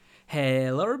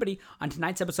Hello, everybody. On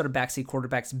tonight's episode of Backseat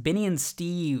Quarterbacks, Benny and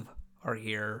Steve are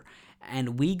here,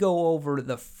 and we go over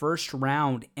the first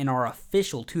round in our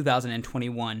official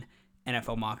 2021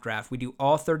 NFL mock draft. We do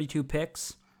all 32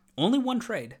 picks. Only one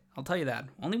trade. I'll tell you that.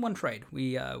 Only one trade.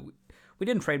 We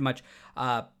didn't trade much,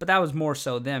 but that was more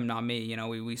so them, not me. You know,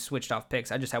 we switched off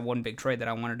picks. I just had one big trade that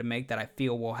I wanted to make that I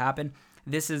feel will happen.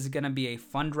 This is going to be a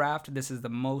fun draft. This is the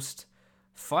most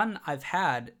fun I've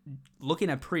had looking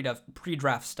at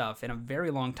pre-draft stuff in a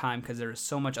very long time because there is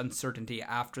so much uncertainty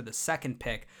after the second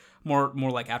pick, more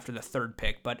like after the third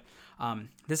pick. But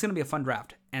this is going to be a fun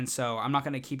draft, and so I'm not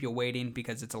going to keep you waiting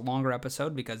because it's a longer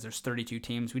episode because there's 32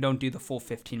 teams. We don't do the full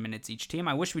 15 minutes each team.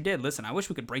 I wish we did. Listen, I wish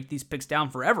we could break these picks down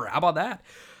forever. How about that?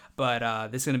 But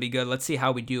this is going to be good. Let's see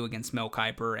how we do against Mel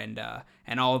Kiper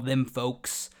and all of them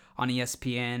folks on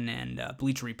ESPN and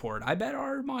Bleacher Report. I bet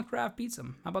our mock draft beats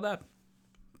them. How about that?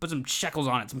 Put some shekels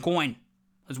on it, some coin.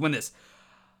 Let's win this.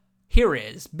 Here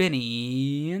is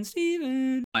Benny and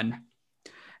Steven.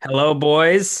 Hello,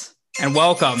 boys, and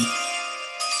welcome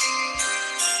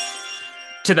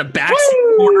to the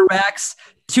Backseat Quarterbacks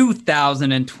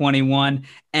 2021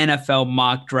 NFL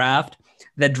mock draft.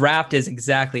 The draft is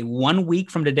exactly 1 week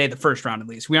from today, the first round at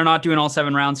least. We are not doing all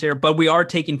 7 rounds here, but we are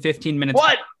taking 15 minutes.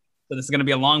 What? So this is going to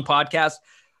be a long podcast.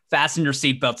 Fasten your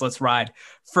seatbelts. Let's ride.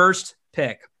 First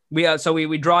pick. We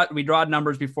draw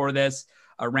numbers before this,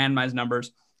 randomized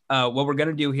numbers. What we're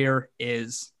gonna do here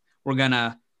is we're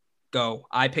gonna go.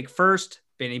 I pick first,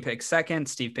 Benny picks second,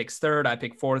 Steve picks third, I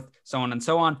pick fourth, so on and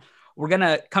so on. We're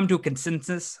gonna come to a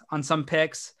consensus on some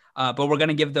picks, but we're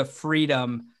gonna give the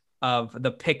freedom of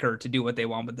the picker to do what they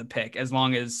want with the pick, as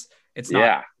long as it's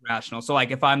not rational. So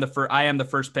like if I am the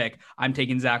first pick, I'm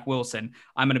taking Zach Wilson.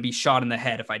 I'm going to be shot in the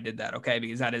head if I did that. Okay.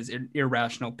 Because that is an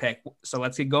irrational pick. So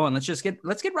let's get going. Let's get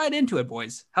right into it,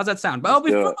 boys. How's that sound? But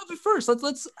first,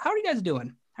 how are you guys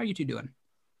doing? How are you two doing?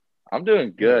 I'm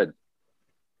doing good.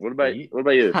 What about you?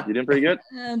 You doing pretty good?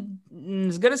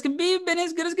 As good as can be. Been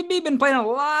as good as can be. Been playing a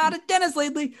lot of tennis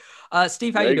lately.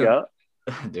 Steve, how you doing?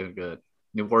 Doing good.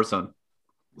 New Warzone.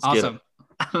 Awesome.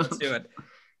 Let's do it.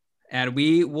 And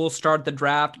we will start the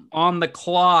draft on the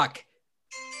clock.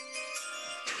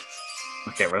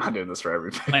 Okay, we're not doing this for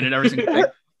every pick. Planted every single pick.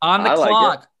 On the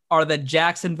clock are the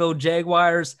Jacksonville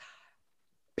Jaguars.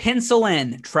 Pencil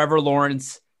in Trevor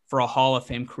Lawrence for a Hall of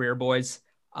Fame career, boys.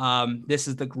 This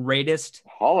is the greatest.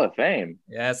 Hall of Fame?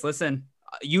 Yes, listen.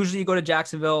 Usually you go to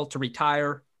Jacksonville to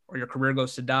retire or your career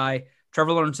goes to die.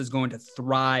 Trevor Lawrence is going to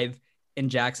thrive in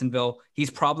Jacksonville. He's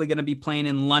probably going to be playing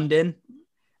in London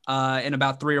in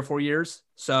about 3 or 4 years.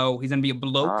 So he's going to be a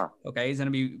bloke. Okay. He's going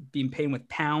to be being paid with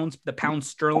pounds, the pound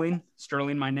sterling,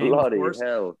 my name, bloody of course.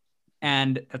 Hell.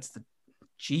 And that's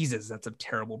a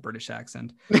terrible British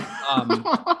accent.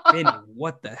 Benny,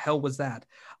 what the hell was that?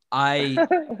 It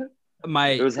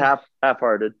was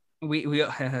half-hearted. We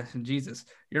Jesus,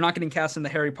 you're not getting cast in the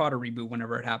Harry Potter reboot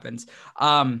whenever it happens.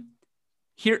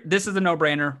 This is a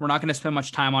no-brainer. We're not going to spend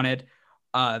much time on it.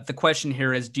 The question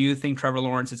here is, do you think Trevor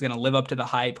Lawrence is going to live up to the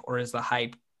hype, or is the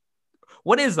hype?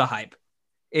 What is the hype?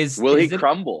 Will he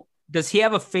crumble? Does he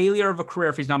have a failure of a career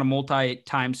if he's not a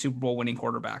multi-time Super Bowl winning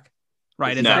quarterback?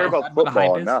 Right? Is that about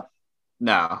football enough?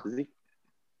 No.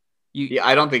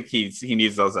 I don't think he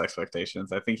needs those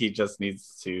expectations. I think he just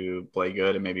needs to play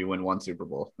good and maybe win 1 Super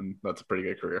Bowl, and that's a pretty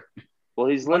good career. Well,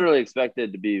 he's literally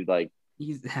expected to be like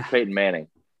Peyton Manning.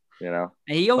 You know,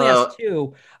 and he only has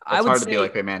 2. It's hard to be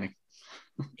like Peyton Manning.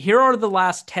 Here are the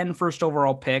last 10 first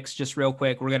overall picks, just real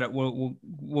quick. We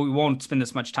won't spend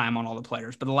this much time on all the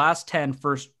players, but the last 10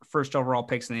 first overall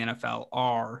picks in the NFL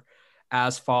are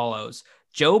as follows: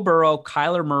 Joe Burrow,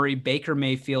 Kyler Murray, Baker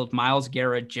Mayfield, Myles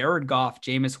Garrett, Jared Goff,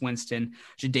 Jameis Winston,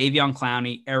 Jadeveon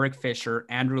Clowney, Eric Fisher,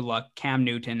 Andrew Luck, Cam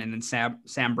Newton, and then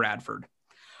Sam Bradford.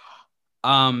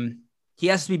 He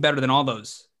has to be better than all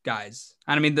those guys.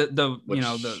 And I mean,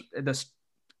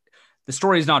 the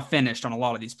story is not finished on a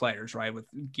lot of these players, right? With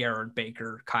Garrett,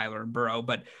 Baker, Kyler, and Burrow,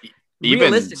 but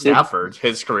even Stafford,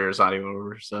 his career is not even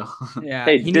over. So yeah.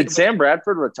 Hey, did Sam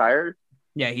Bradford retire?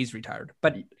 Yeah, he's retired.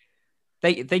 But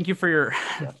thank you for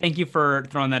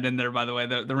throwing that in there. By the way,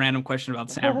 the random question about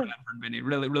Sam Bradford, Benny,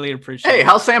 really appreciate. Hey,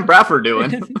 how's Sam Bradford doing?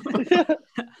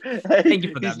 Thank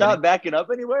you for that. He's not backing up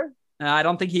anywhere. I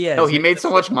don't think he is. No, he made so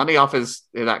much money off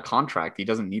that contract. He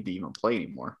doesn't need to even play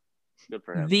anymore. Good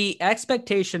for him. The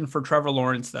expectation for Trevor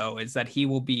Lawrence, though, is that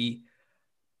he's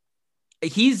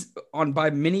on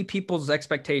by many people's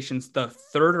expectations, the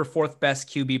 3rd or 4th best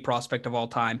QB prospect of all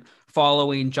time,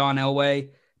 following John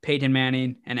Elway, Peyton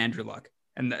Manning, and Andrew Luck.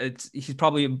 And he's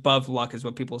probably above Luck is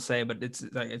what people say, but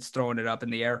it's throwing it up in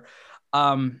the air.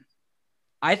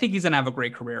 I think he's going to have a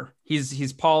great career.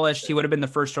 He's polished. He would have been the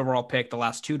first overall pick the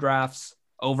last 2 drafts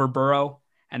over Burrow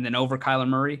and then over Kyler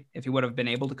Murray if he would have been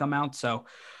able to come out. So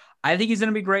I think he's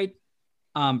going to be great.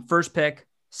 First pick,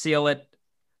 seal it.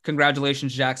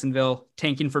 Congratulations, Jacksonville.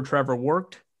 Tanking for Trevor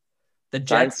worked. The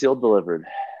Jets sealed delivered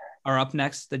are up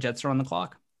next. The Jets are on the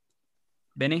clock.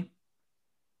 Benny?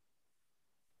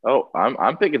 Oh,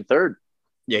 I'm picking third.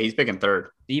 Yeah, he's picking third.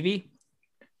 Stevie?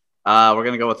 We're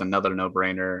going to go with another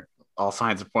no-brainer. All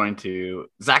signs are pointing to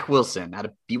Zach Wilson out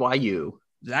of BYU.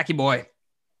 Zachy boy.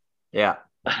 Yeah.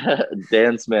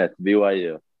 Dan Smith,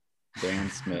 BYU.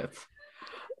 Dan Smith.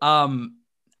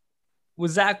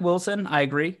 With Zach Wilson, I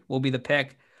agree, will be the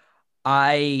pick.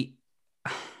 I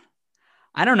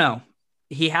don't know.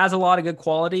 He has a lot of good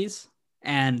qualities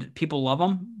and people love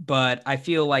him, but I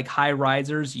feel like high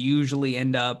risers usually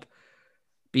end up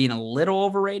being a little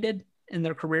overrated in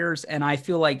their careers. And I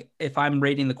feel like if I'm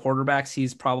rating the quarterbacks,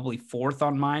 he's probably 4th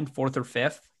on mine, 4th or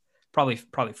 5th, probably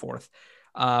 4th.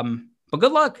 But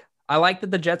good luck. I like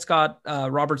that the Jets got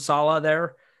Robert Saleh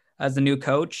there as the new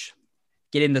coach.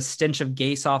 Getting the stench of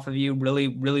Gase off of you really,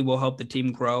 really will help the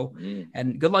team grow.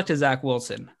 And good luck to Zach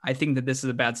Wilson. I think that this is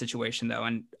a bad situation though.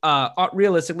 And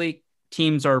realistically,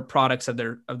 teams are products of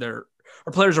their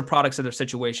or players are products of their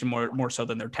situation more so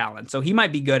than their talent. So he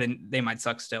might be good and they might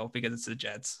suck still because it's the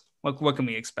Jets. What can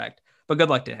we expect? But good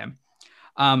luck to him.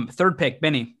 Third pick,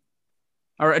 Benny.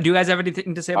 Or do you guys have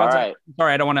anything to say about that?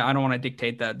 Sorry, I don't want to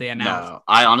dictate the analysis. No,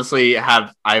 I honestly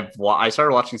have. I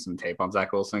started watching some tape on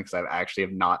Zach Wilson because I actually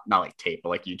have not like tape, but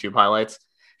like YouTube highlights,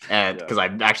 and because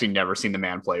I've actually never seen the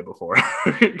man play before.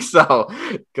 So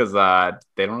because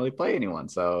they don't really play anyone.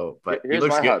 So, but here's he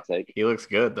looks my good. hot take. He looks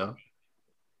good though.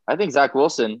 I think Zach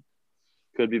Wilson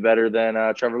could be better than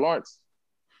Trevor Lawrence.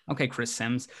 Okay, Chris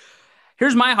Sims.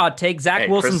 Here's my hot take. Zach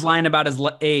Wilson's lying about his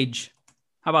age.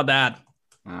 How about that?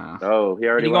 He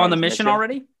already did he go on the mission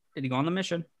already? Did he go on the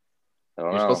mission?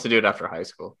 You're supposed to do it after high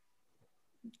school.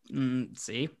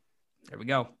 See, there we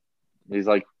go. He's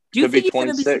like, do you think he's going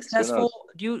to be successful?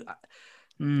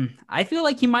 I feel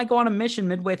like he might go on a mission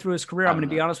midway through his career. I'm going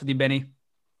to be honest with you, Benny.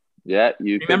 Yeah,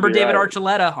 you remember David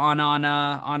Archuleta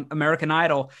on American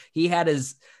Idol? He had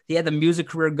the music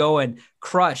career going.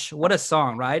 Crush, what a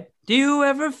song, right? Do you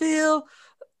ever feel?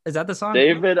 Is that the song?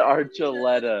 David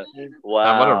Archuleta.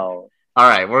 Wow. All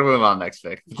right, we're moving on next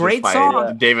pick. Great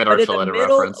song. David Archuleta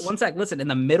reference. One sec, listen. In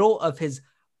the middle of his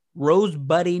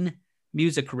rose-budding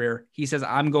music career, he says,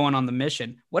 I'm going on the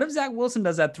mission. What if Zach Wilson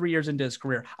does that 3 years into his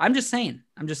career? I'm just saying.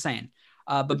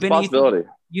 But Benny,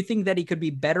 you think that he could be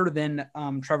better than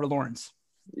Trevor Lawrence?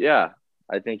 Yeah,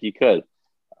 I think he could.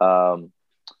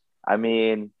 I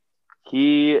mean,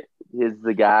 he is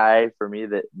the guy for me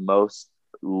that most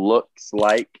looks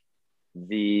like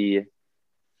the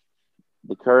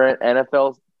current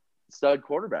NFL stud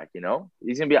quarterback. You know,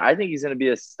 I think he's gonna be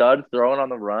a stud throwing on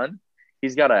the run.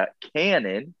 He's got a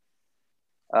cannon,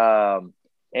 and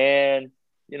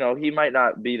you know he might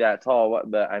not be that tall,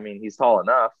 but I mean he's tall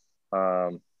enough.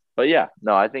 But yeah,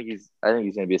 no, I think he's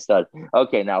gonna be a stud.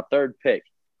 Okay, now third pick.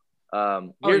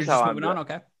 Here's how I'm on.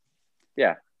 Okay.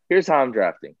 Yeah, here's how I'm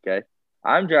drafting. Okay,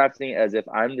 I'm drafting as if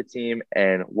I'm the team,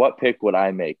 and what pick would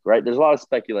I make? Right? There's a lot of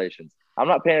speculations. I'm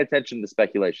not paying attention to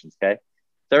speculations. Okay.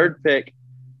 Third pick,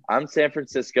 I'm San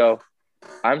Francisco.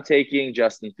 I'm taking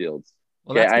Justin Fields.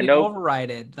 Well, that's getting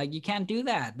overrided. Like you can't do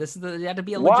that. You have to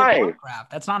be a legit mock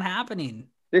draft. That's not happening.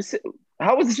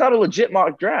 How is this not a legit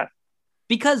mock draft?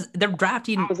 Because they're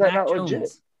drafting. How is that not legit?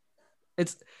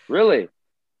 It's really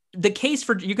the case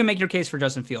for. You can make your case for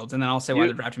Justin Fields, and then I'll say why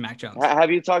they're drafting Mac Jones.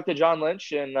 Have you talked to John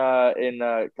Lynch and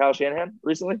Kyle Shanahan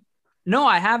recently? No,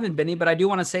 I haven't, Benny, but I do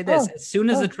want to say this. As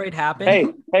soon as the trade happened.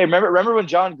 Hey, remember when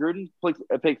John Gruden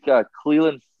picked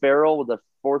Cleveland Farrell with the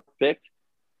 4th pick?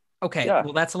 Okay,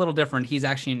 well, that's a little different. He's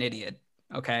actually an idiot,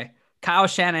 okay? Kyle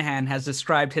Shanahan has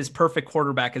described his perfect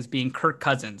quarterback as being Kirk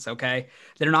Cousins, okay?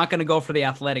 They're not going to go for the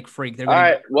athletic freak. They're all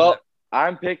right, well,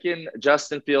 I'm picking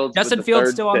Justin Fields. Justin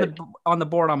Fields still on the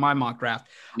board on my mock draft.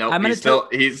 No, he has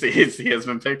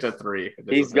been picked at 3.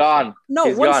 He's gone. No,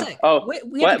 he's one gone. sec. Oh, we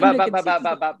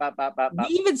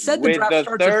even said the draft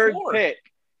starts at 4. With the third pick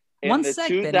in the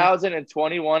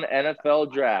 2021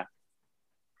 NFL draft,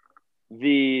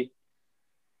 who's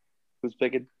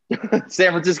picking?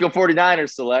 San Francisco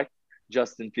 49ers select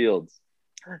Justin Fields.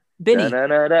 Benny,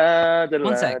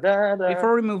 one sec.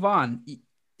 Before we move on,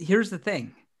 here's the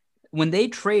thing. When they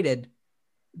traded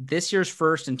this year's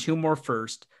first and 2 more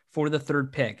first for the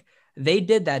 3rd pick, they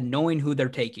did that knowing who they're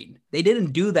taking. They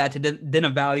didn't do that to then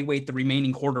evaluate the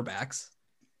remaining quarterbacks.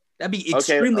 That'd be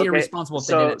extremely irresponsible if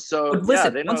they did it. So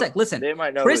listen, one sec. Listen, they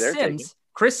might know Chris Sims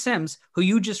Chris Sims, who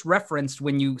you just referenced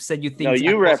when you said you think No, Zach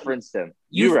you Wilson, referenced him.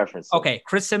 You referenced him. Okay,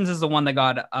 Chris Sims is the one that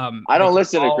got I don't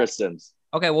listen to Chris Sims.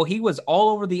 Okay, well, he was all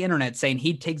over the internet saying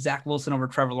he'd take Zach Wilson over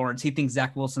Trevor Lawrence. He thinks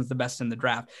Zach Wilson's the best in the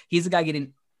draft. He's the guy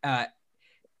getting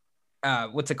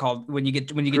what's it called when you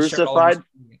get crucified?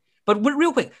 But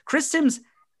real quick, Chris Sims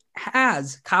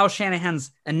has Kyle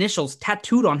Shanahan's initials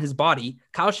tattooed on his body.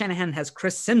 Kyle Shanahan has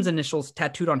Chris Sims' initials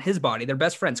tattooed on his body. They're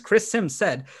best friends. Chris Sims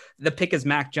said the pick is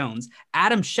Mac Jones.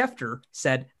 Adam Schefter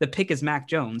said the pick is Mac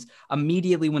Jones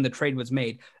immediately when the trade was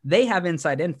made. They have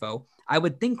inside info. I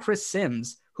would think Chris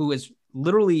Sims, who is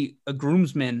literally a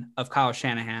groomsman of Kyle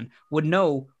Shanahan, would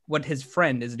know what his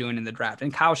friend is doing in the draft.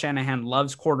 And Kyle Shanahan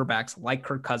loves quarterbacks like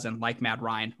Kirk Cousins, like Matt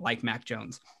Ryan, like Mac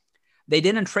Jones. They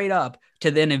didn't trade up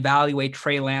to then evaluate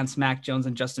Trey Lance, Mac Jones,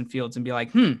 and Justin Fields and be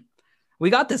like, we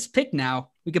got this pick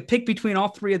now. We could pick between all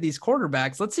three of these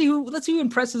quarterbacks. Let's see who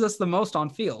impresses us the most on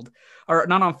field, or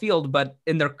not on field, but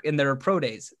in their pro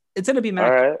days. It's going to be Mac.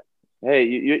 All right. Hey,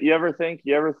 you ever think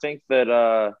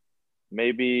that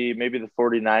maybe the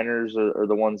 49ers are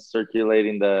the ones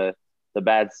circulating the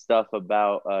bad stuff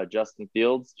about Justin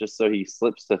Fields just so he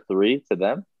slips to 3 to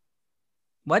them?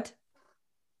 What?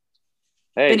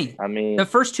 Hey, Benny, I mean, the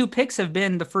first two picks have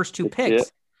been the first two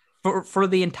picks for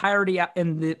the entirety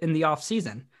in the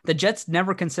offseason. The Jets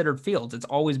never considered Fields. It's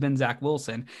always been Zach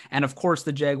Wilson. And of course,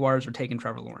 the Jaguars are taking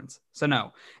Trevor Lawrence. So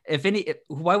no,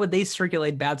 why would they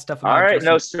circulate bad stuff about all right,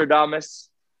 Justin? Nostradamus.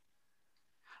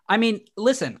 I mean,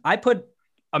 listen, I put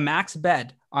a max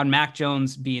bet on Mac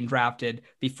Jones being drafted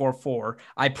before 4.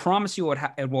 I promise you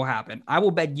it will happen. I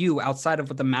will bet you outside of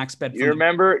what the max bet. You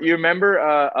remember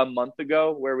a month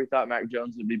ago where we thought Mac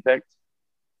Jones would be picked?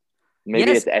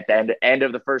 Maybe yes. at the end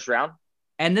of the first round.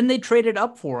 And then they traded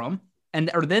up for him.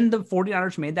 Or then the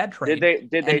 49ers made that trade. Did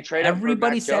they trade up for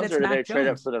Mac Jones, or did they trade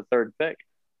up for the 3rd pick?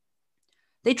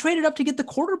 They traded up to get the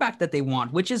quarterback that they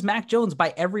want, which is Mac Jones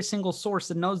by every single source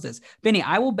that knows this. Benny,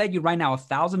 I will bet you right now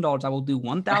 $1,000. I will do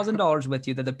 $1,000 with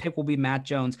you that the pick will be Mac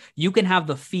Jones. You can have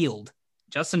the field,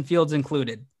 Justin Fields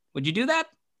included. Would you do that?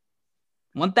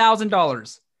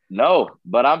 $1,000. No,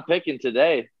 but I'm picking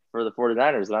today for the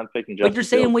 49ers, and I'm picking Justin But you're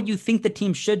saying Fields. what you think the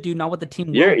team should do, not what the team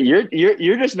will.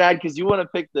 You're just mad because you want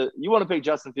to pick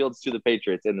Justin Fields to the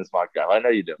Patriots in this mock draft. I know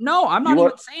you do. No, I'm not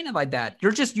even saying it like that.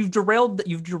 You've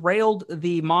derailed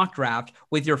the mock draft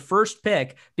with your first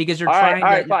pick because you're trying. All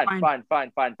right,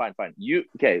 fine.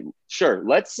 Okay, sure.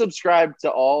 Let's subscribe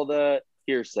to all the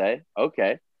hearsay.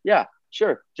 Okay, yeah,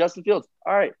 sure. Justin Fields.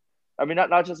 All right. I mean,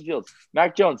 not Justin Fields.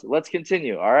 Mac Jones. Let's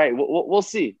continue. All right, we'll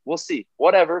see.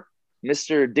 Whatever.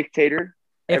 Mr. Dictator.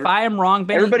 I am wrong,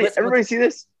 Benny, everybody see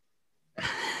this?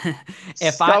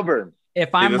 Stubborn.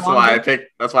 If I'm that's wrong, why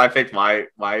I picked my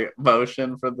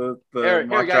motion for the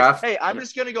mock draft. Hey, I'm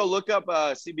just gonna go look up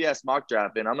CBS mock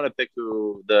draft, and I'm gonna pick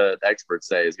who the experts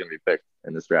say is gonna be picked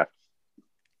in this draft.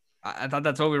 I thought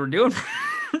that's what we were doing.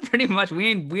 Pretty much. We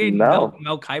ain't No.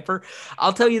 Mel Kiper.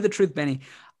 I'll tell you the truth, Benny.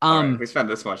 Right, if we spend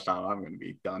this much time, I'm going to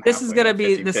be done. This is going to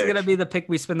be the pick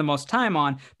we spend the most time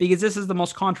on because this is the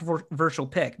most controversial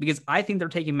pick because I think they're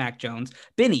taking Mac Jones.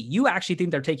 Benny, you actually think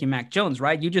they're taking Mac Jones,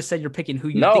 right? You just said you're picking who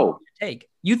you think they're take.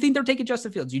 You think they're taking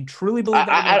Justin Fields. You truly believe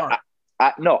that?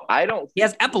 No, I don't. He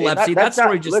has epilepsy. That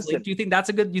story just leaked. Do you think that's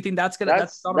a good? You think that's gonna?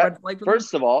 That's not a red flag.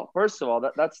 First of all,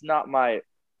 that's not my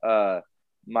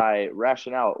my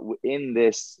rationale in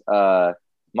this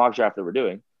mock draft that we're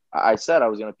doing. I said I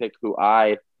was going to pick who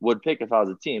I would pick if I was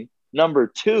a team.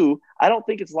 Number 2, I don't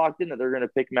think it's locked in that they're going to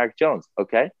pick Mac Jones.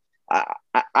 Okay.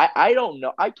 I don't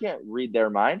know. I can't read their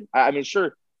mind. I mean,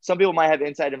 sure, some people might have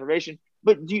inside information,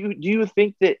 but do you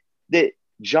think that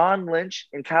John Lynch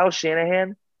and Kyle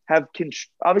Shanahan have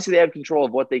obviously they have control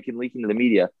of what they can leak into the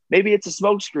media. Maybe it's a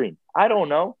smokescreen. I don't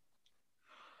know.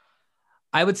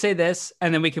 I would say this,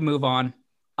 and then we can move on.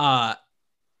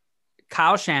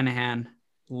 Kyle Shanahan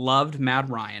loved Matt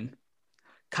Ryan.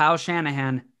 Kyle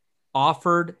Shanahan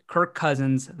offered Kirk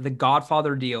Cousins the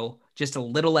Godfather deal, just a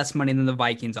little less money than the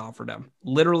Vikings offered him.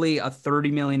 Literally a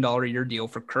 $30 million a year deal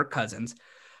for Kirk Cousins.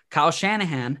 Kyle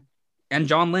Shanahan and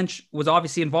John Lynch was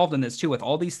obviously involved in this too with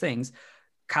all these things.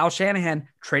 Kyle Shanahan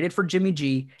traded for Jimmy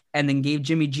G and then gave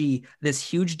Jimmy G this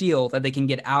huge deal that they can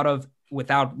get out of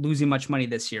without losing much money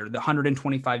this year, the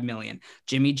 $125 million.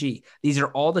 Jimmy G. These are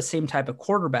all the same type of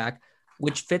quarterback,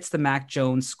 which fits the Mac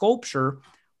Jones sculpture.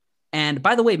 And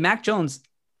by the way, Mac Jones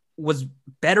was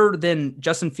better than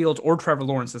Justin Fields or Trevor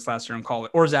Lawrence this last year in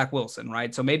college, or Zach Wilson,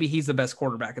 right? So maybe he's the best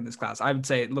quarterback in this class. I would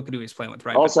say, look at who he's playing with,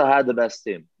 right? Also had the best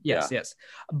team. Yes.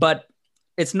 But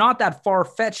it's not that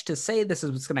far-fetched to say this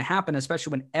is what's going to happen,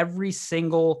 especially when every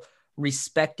single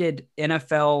respected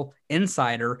NFL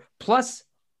insider, plus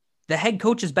the head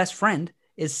coach's best friend,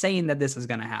 is saying that this is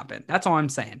going to happen. That's all I'm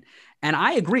saying. And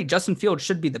I agree, Justin Fields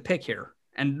should be the pick here.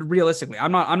 And realistically,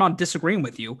 I'm not disagreeing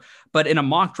with you, but in a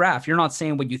mock draft, you're not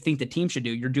saying what you think the team should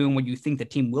do. You're doing what you think the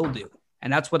team will do.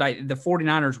 And that's what the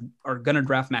 49ers are going to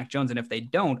draft Mac Jones. And if they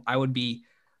don't, I'd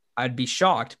be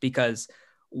shocked because.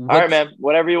 All right, man,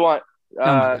 whatever you want.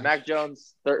 Oh Mac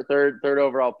Jones, third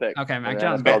overall pick. Okay, Mac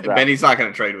Jones. Benny's not going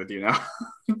to trade with you now.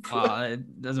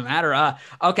 It doesn't matter.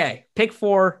 Okay, pick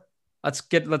 4. Let's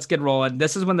get rolling.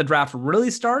 This is when the draft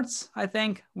really starts, I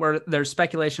think, where there's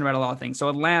speculation about a lot of things. So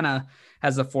Atlanta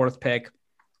has the 4th pick.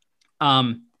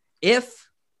 If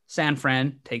San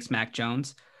Fran takes Mac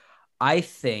Jones, I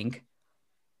think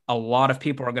a lot of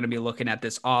people are going to be looking at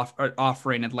this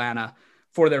offering Atlanta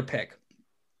for their pick.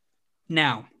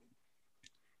 Now,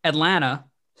 Atlanta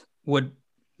would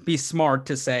be smart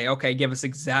to say, okay, give us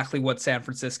exactly what San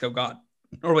Francisco got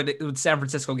or what San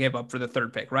Francisco gave up for the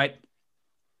 3rd pick, right?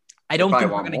 I don't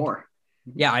think we're going to.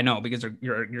 Yeah, I know, because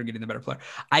you're getting the better player.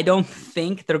 I don't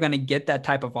think they're going to get that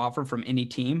type of offer from any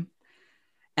team.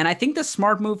 And I think the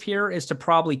smart move here is to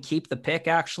probably keep the pick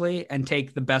actually and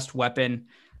take the best weapon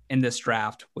in this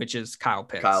draft, which is Kyle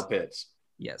Pitts. Kyle Pitts.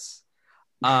 Yes.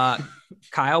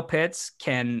 Kyle Pitts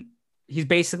he's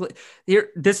basically here.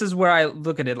 This is where I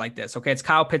look at it like this. Okay. It's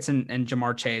Kyle Pitts and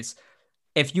Ja'Marr Chase.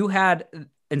 If you had,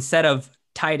 instead of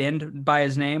tight end by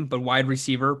his name, but wide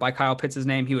receiver by Kyle Pitts'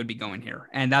 name, he would be going here.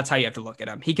 And that's how you have to look at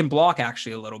him. He can block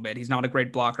actually a little bit. He's not a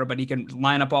great blocker, but he can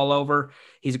line up all over.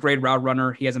 He's a great route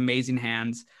runner. He has amazing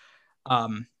hands.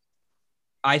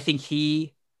 I think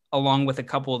he, along with a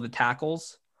couple of the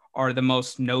tackles, are the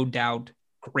most no doubt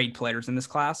great players in this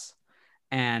class.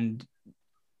 And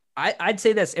I'd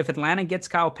say this, if Atlanta gets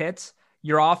Kyle Pitts,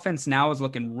 your offense now is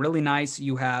looking really nice.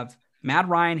 You have Matt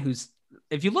Ryan,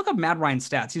 if you look up Matt Ryan's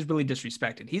stats, he's really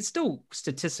disrespected. He's still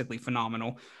statistically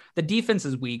phenomenal. The defense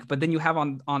is weak, but then you have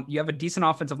you have a decent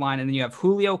offensive line, and then you have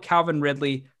Julio, Calvin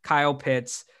Ridley, Kyle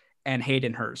Pitts, and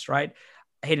Hayden Hurst, right?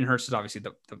 Hayden Hurst is obviously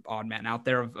the odd man out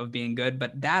there of being good,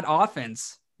 but that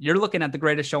offense, you're looking at the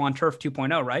greatest show on turf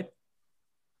 2.0, right?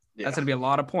 Yeah. That's going to be a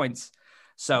lot of points.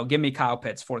 So give me Kyle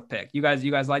Pitts, 4th pick. You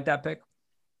guys like that pick?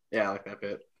 Yeah, I like that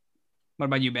pick. What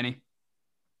about you, Benny?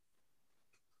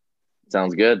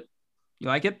 Sounds good. You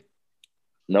like it?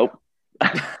 Nope.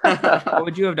 What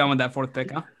would you have done with that 4th pick,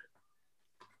 huh?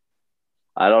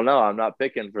 I don't know. I'm not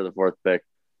picking for the 4th pick.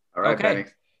 All right, okay. Benny.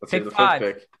 Let's pick see the 5.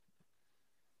 5th pick.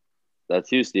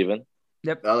 That's you, Steven.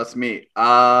 Yep. Oh, that's me.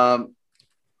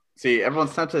 See,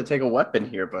 everyone's tempted to take a weapon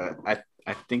here, but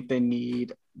I think they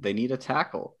need a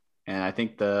tackle. And I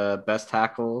think the best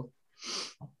tackle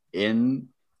that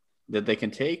they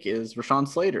can take is Rashawn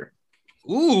Slater.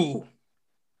 Ooh.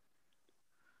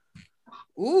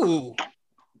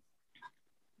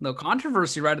 No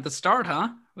controversy right at the start, huh?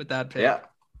 With that pick.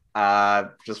 Yeah.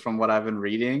 Just from what I've been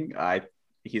reading,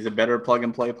 he's a better plug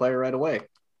and play player right away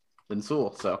than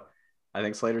Sewell. So I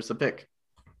think Slater's the pick.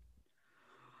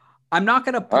 I'm not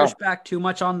going to push back too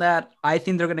much on that. I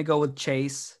think they're going to go with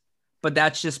Chase, but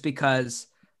that's just because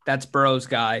that's Burrow's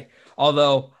guy.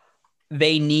 Although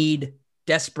they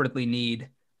desperately need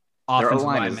offensive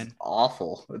linemen. Is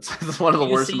awful. It's one of the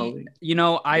worst in the league.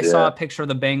 I saw a picture of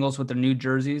the Bengals with their new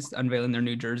jerseys, unveiling their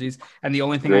new jerseys, and the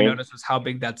only thing I noticed was how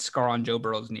big that scar on Joe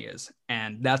Burrow's knee is,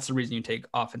 and that's the reason you take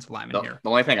offensive linemen here. The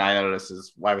only thing I noticed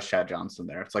is, why was Chad Johnson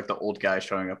there? It's like the old guy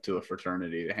showing up to a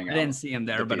fraternity to hang out. I didn't see him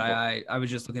there, but I was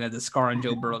just looking at the scar on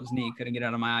Joe Burrow's knee. Couldn't get it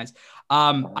out of my eyes.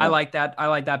 I like that. I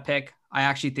like that pick. I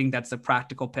actually think that's the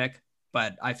practical pick,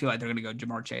 but I feel like they're going to go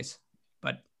Ja'Marr Chase.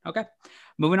 But okay,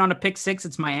 moving on to pick 6,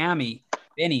 it's Miami.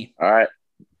 Benny. All right.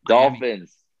 Miami.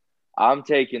 Dolphins. I'm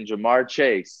taking Ja'Marr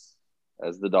Chase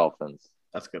as the Dolphins.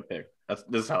 That's a good pick.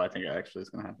 This is how I think it actually is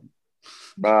going to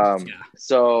happen.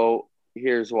 So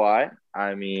here's why.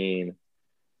 I mean,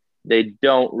 they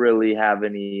don't really have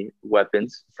any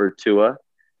weapons for Tua.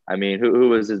 I mean, who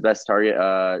was his best target?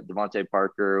 Devontae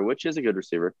Parker, which is a good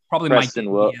receiver. Probably Preston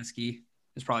Mike Gesicki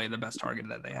is probably the best target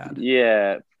that they had.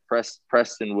 Yeah,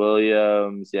 Preston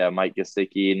Williams. Yeah, Mike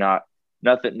Gesicki.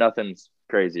 Nothing's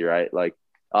crazy, right? Like,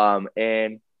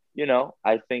 and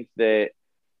I think that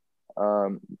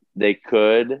they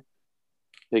could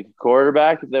pick a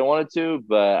quarterback if they wanted to,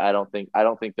 but I don't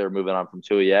think they're moving on from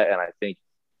Tua yet. And I think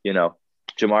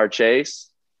Ja'Marr Chase.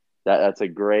 That's a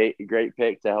great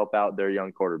pick to help out their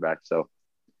young quarterback. So,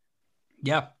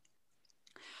 yeah,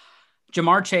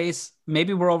 Ja'Marr Chase.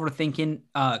 Maybe we're overthinking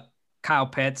Kyle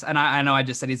Pitts, and I know I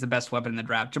just said he's the best weapon in the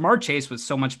draft. Ja'Marr Chase was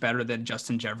so much better than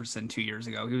Justin Jefferson 2 years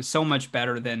ago. He was so much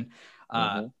better than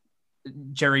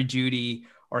Jerry Jeudy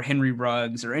or Henry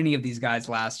Ruggs or any of these guys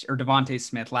or Devontae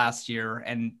Smith last year.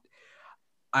 And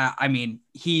I mean,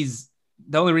 he's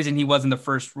the only reason he wasn't the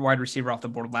first wide receiver off the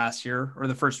board last year, or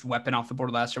the first weapon off the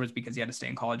board last year, was because he had to stay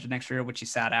in college next year, which he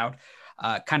sat out.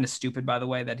 Kind of stupid, by the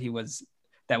way, that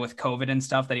with COVID and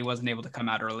stuff, that he wasn't able to come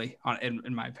out early,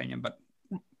 in my opinion. But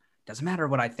doesn't matter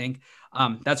what I think.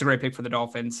 That's a great pick for the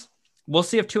Dolphins. We'll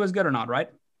see if Tua is good or not, right?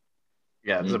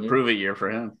 Yeah, it's a prove it year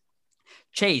for him.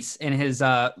 Chase, in his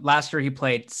last year, he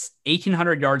played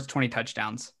 1,800 yards, 20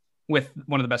 touchdowns with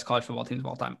one of the best college football teams of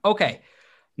all time. Okay.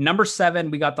 Number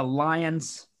 7, we got the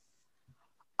Lions.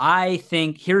 I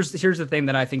think here's the thing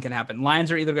that I think can happen.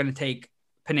 Lions are either going to take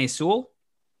Penei Sewell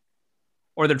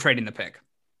or they're trading the pick.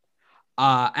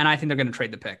 And I think they're going to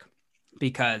trade the pick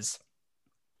because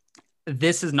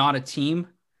this is not a team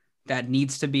that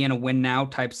needs to be in a win now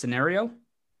type scenario.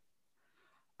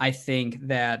 I think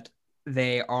that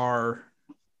they're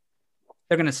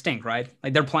going to stink, right?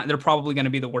 Like they're probably going to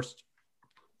be the worst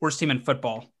team in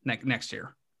football next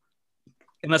year.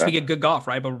 Unless we get good golf,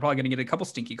 right? But we're probably going to get a couple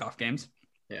stinky golf games.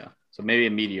 Yeah. So maybe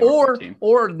a mediocre team.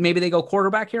 Or maybe they go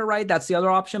quarterback here, right? That's the other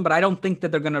option. But I don't think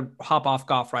that they're going to hop off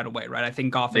Goff right away, right? I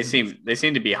think Goff. They seem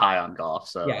to be high on Goff.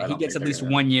 So yeah, he gets at least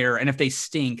 1 year, and if they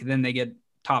stink, then they get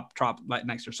top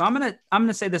next year. So I'm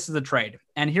gonna say this is a trade,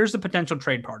 and here's the potential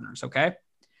trade partners. Okay,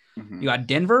 You got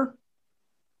Denver,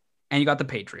 and you got the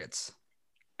Patriots,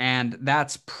 and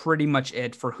that's pretty much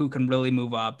it for who can really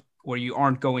move up where you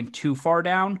aren't going too far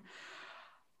down.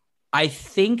 I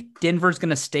think Denver's going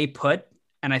to stay put,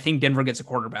 and I think Denver gets a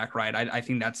quarterback, right? I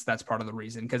think that's part of the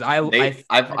reason because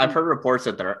I've heard reports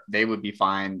that they would be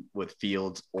fine with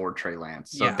Fields or Trey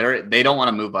Lance, so they don't want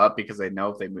to move up because they know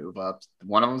if they move up,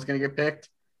 one of them is going to get picked,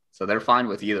 so they're fine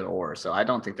with either or. So I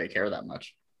don't think they care that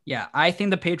much. Yeah, I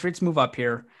think the Patriots move up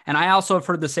here, and I also have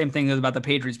heard the same thing about the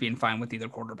Patriots being fine with either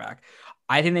quarterback.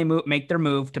 I think they make their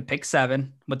move to pick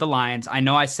 7 with the Lions. I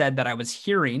know I said that I was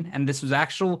hearing, and this was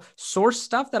actual source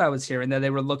stuff that I was hearing, that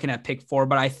they were looking at pick 4,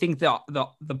 but I think the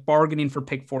bargaining for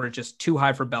pick 4 is just too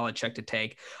high for Belichick to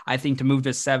take. I think to move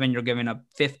to 7, you're giving up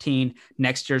 15,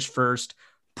 next year's first,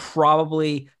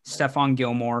 probably Stephon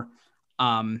Gilmore,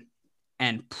 and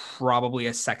probably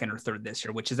a second or third this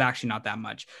year, which is actually not that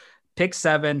much. Pick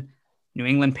 7, New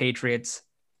England Patriots.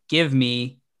 Give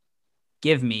me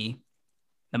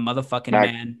the motherfucking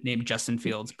man named Justin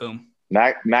Fields. Boom.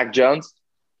 Mac Jones?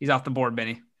 He's off the board,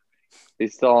 Benny.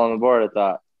 He's still on the board,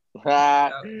 I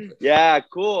thought. Yeah,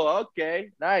 cool.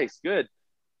 Okay. Nice. Good.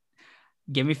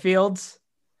 Give me Fields.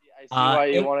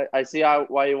 I see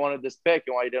why you wanted this pick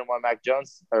and why you didn't want Mac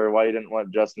Jones, or why you didn't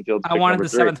want Justin Fields. I wanted the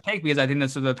 7th pick because I think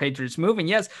this is the Patriots moving.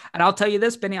 Yes. And I'll tell you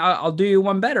this, Benny, I'll do you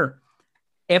one better.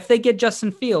 If they get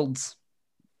Justin Fields,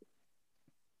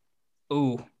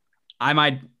 I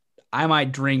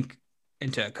might drink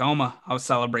into a coma. I'll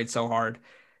celebrate so hard.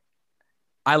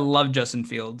 I love Justin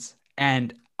Fields,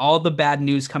 and all the bad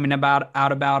news coming out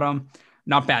about him.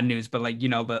 Not bad news, but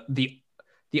the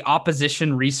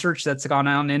opposition research that's gone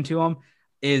on into him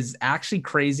is actually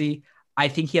crazy. I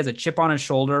think he has a chip on his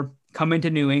shoulder. Coming to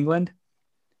New England,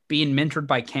 being mentored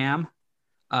by Cam,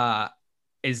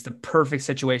 is the perfect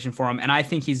situation for him. And I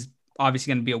think he's obviously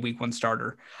going to be a week 1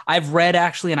 starter. I've read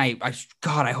actually, and I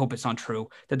hope it's not true,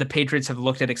 that the Patriots have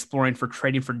looked at exploring for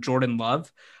trading for Jordan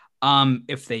Love.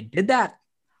 If they did that,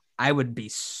 I'd be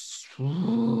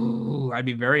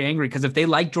very angry, because if they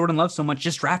like Jordan Love so much,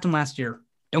 just draft him last year.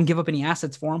 Don't give up any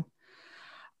assets for him.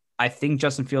 I think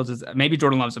Justin Fields maybe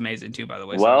Jordan Love's amazing too, by the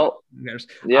way. Well,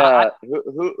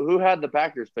 who had the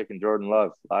Packers picking Jordan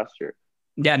Love last year?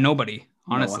 Yeah, nobody.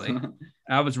 Honestly,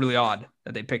 that was really odd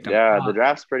that they picked him. Yeah, the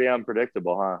draft's pretty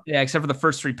unpredictable, huh? Yeah, except for the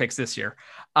first 3 picks this year.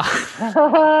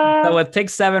 So with pick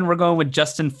 7, we're going with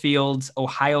Justin Fields,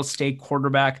 Ohio State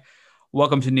quarterback.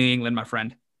 Welcome to New England, my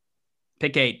friend.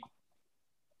 Pick 8.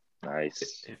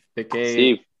 Nice. Pick 8.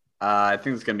 Steve. I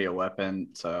think it's going to be a weapon,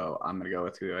 so I'm going to go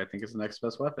with who I think is the next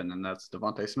best weapon, and that's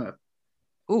Devontae Smith.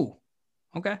 Ooh,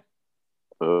 okay.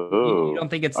 Ooh. You don't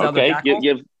think it's the other tackle?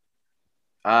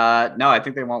 No, I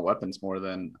think they want weapons more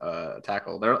than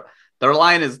tackle. Their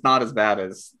line is not as bad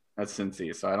as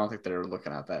Cincy, so I don't think they're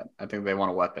looking at that. I think they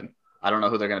want a weapon. I don't know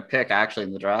who they're going to pick actually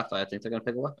in the draft. I think they're going to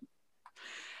pick a weapon.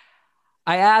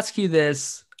 I ask you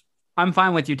this. I'm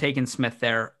fine with you taking Smith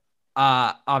there,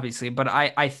 obviously, but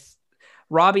I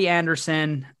Robbie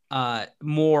Anderson,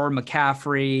 Moore,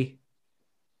 McCaffrey.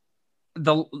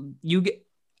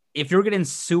 If you're getting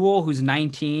Sewell, who's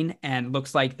 19 and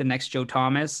looks like the next Joe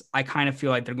Thomas, I kind of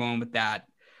feel like they're going with that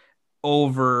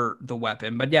over the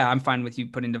weapon. But yeah, I'm fine with you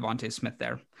putting Devontae Smith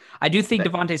there. I do think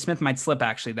Devontae Smith might slip,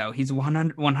 actually, though. He's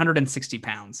 160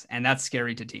 pounds, and that's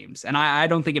scary to teams. And I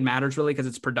don't think it matters really, because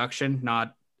it's production,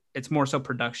 it's more so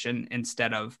production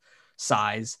instead of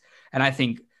size. And I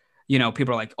think,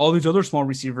 people are like, all these other small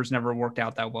receivers never worked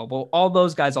out that well. Well, all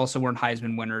those guys also weren't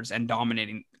Heisman winners and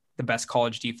dominating the best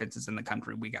college defenses in the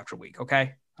country week after week. Okay.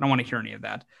 I don't want to hear any of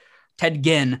that. Ted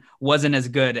Ginn wasn't as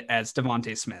good as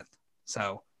Devontae Smith.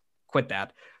 So quit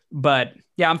that. But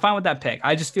yeah, I'm fine with that pick.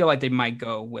 I just feel like they might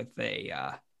go with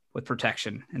with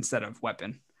protection instead of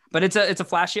weapon. But it's a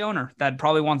flashy owner that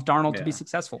probably wants Darnold to be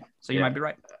successful. So you might be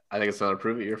right. I think it's another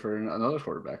prove it year for another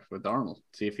quarterback with Darnold.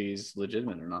 See if he's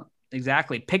legitimate or not.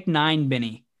 Exactly. Pick 9,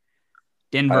 Benny.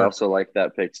 Denver. I also like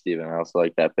that pick, Steven. I also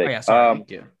like that pick. Oh, yeah, sorry.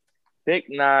 Thank you. Pick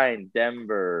 9,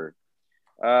 Denver.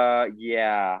 I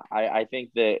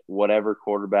think that whatever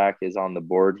quarterback is on the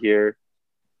board here,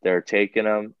 they're taking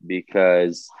him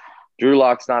because Drew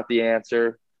Lock's not the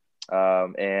answer.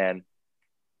 And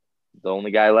the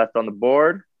only guy left on the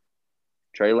board,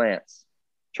 Trey Lance.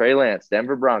 Trey Lance,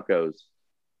 Denver Broncos.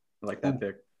 I like that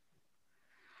pick.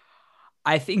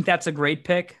 I think that's a great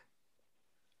pick.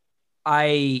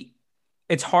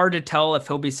 It's hard to tell if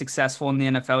he'll be successful in the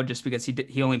NFL just because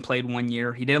he only played 1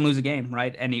 year. He didn't lose a game,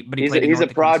 right? He's a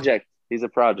project. He's a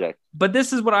project. But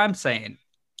this is what I'm saying.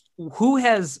 Who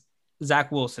has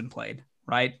Zach Wilson played,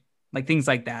 right? Like things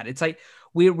like that. It's like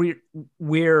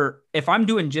we're if I'm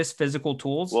doing just physical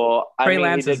tools. Well,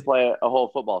 he did play a whole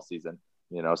football season,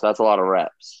 so that's a lot of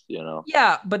reps,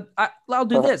 Yeah, but I'll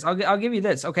do this. I'll give you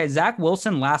this. Okay, Zach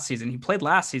Wilson last season. He played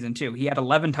last season too. He had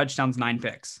 11 touchdowns, 9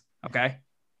 picks. Okay,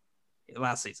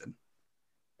 last season.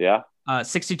 Yeah.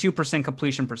 62%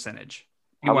 completion percentage.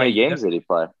 How many games did he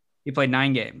play? He played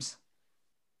 9 games.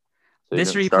 So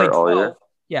this year he played 12.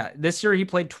 Yeah, this year he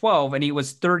played 12, and he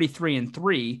was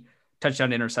 33-3 touchdown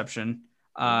to interception,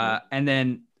 and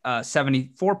then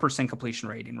 74% completion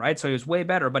rating. Right, so he was way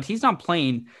better. But he's not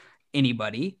playing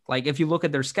anybody. Like if you look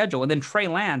at their schedule, and then Trey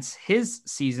Lance, his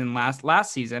season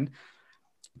last season,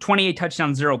 28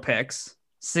 touchdowns, 0 picks,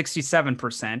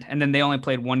 67%, and then they only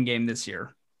played 1 game this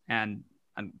year, and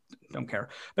I don't care.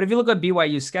 But if you look at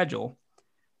BYU's schedule,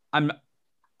 I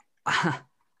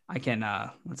can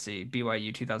let's see,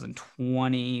 BYU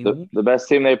 2020. The best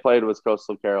team they played was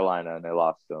Coastal Carolina, and they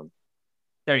lost to them.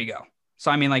 There you go. So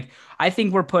I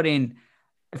think we're putting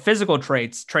physical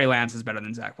traits. Trey Lance is better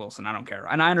than Zach Wilson. I don't care,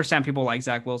 and I understand people like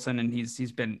Zach Wilson, and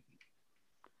he's been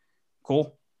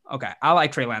cool. Okay, I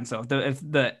like Trey Lance though.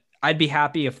 I'd be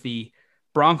happy if the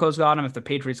Broncos got him, if the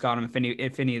Patriots got him,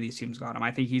 if any of these teams got him.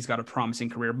 I think he's got a promising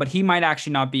career, but he might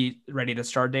actually not be ready to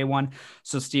start day one.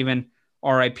 So Steven,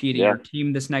 RIP to your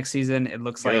team this next season. It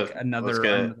looks like another.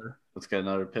 Let's get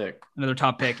another pick. Another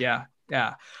top pick. Yeah.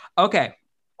 Okay.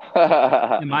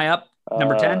 Am I up?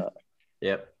 Number 10?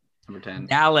 Yep. Number 10.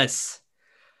 Dallas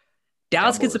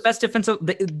gets the best defensive.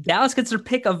 Dallas gets their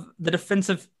pick of the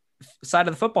defensive side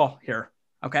of the football here.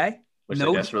 Okay. Which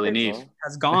they desperately need.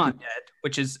 Has gone yet,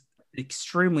 which is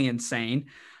extremely insane.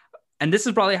 And this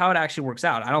is probably how it actually works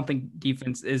out. I don't think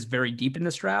defense is very deep in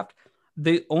this draft.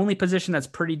 The only position that's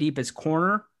pretty deep is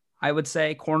corner. I would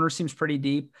say corner seems pretty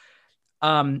deep.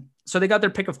 So they got their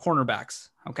pick of cornerbacks.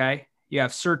 Okay. You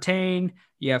have Surtain,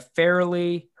 you have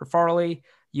Farley,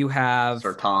 you have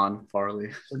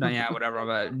Farley. Yeah, whatever.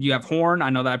 But you have Horn. I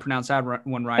know that I pronounced that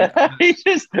one right. He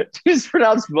just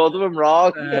pronounced both of them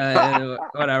wrong.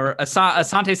 Whatever.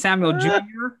 Asante Samuel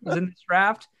Jr. is in this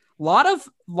draft. Lot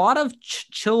of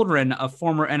children of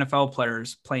former NFL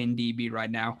players playing DB right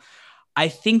now. I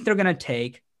think they're gonna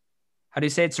take. How do you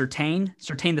say it?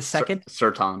 Surtain the second.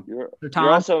 Surtain. You're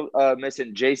also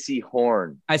missing J.C.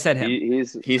 Horn. I said him.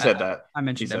 He said that. I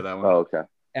mentioned he him. said that one. Oh, okay.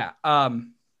 Yeah.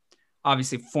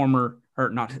 Obviously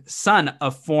son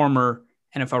of former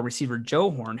NFL receiver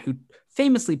Joe Horn, who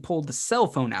famously pulled the cell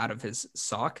phone out of his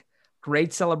sock.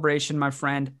 Great celebration, my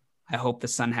friend. I hope the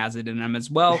son has it in him as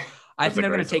well. I think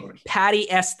they're going to take Patty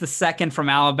S. the second from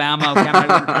Alabama. Okay, I'm not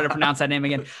going to try to pronounce that name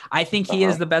again. I think he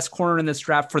is the best corner in this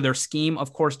draft for their scheme.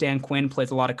 Of course, Dan Quinn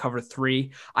plays a lot of cover 3.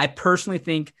 I personally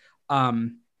think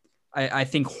I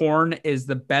think Horn is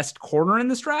the best corner in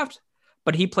this draft,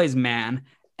 but he plays man,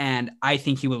 and I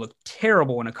think he would look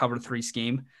terrible in a cover 3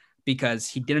 scheme because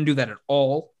he didn't do that at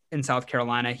all in South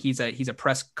Carolina. He's a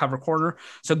press cover corner.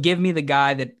 So give me the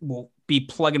guy that will be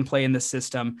plug and play in the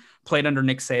system, played under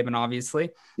Nick Saban, obviously.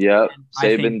 Yep.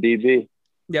 Saban DB.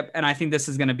 Yep. And I think this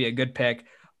is going to be a good pick.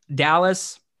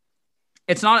 Dallas,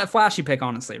 it's not a flashy pick,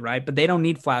 honestly, right? But they don't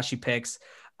need flashy picks.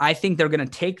 I think they're going to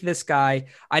take this guy.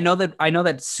 I know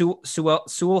that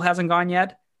Sewell hasn't gone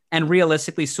yet. And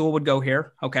realistically, Sewell would go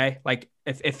here. Okay. Like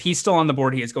if he's still on the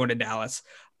board, he is going to Dallas,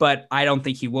 but I don't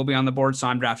think he will be on the board. So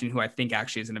I'm drafting who I think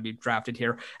actually is going to be drafted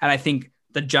here. And I think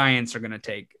the Giants are going to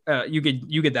take, you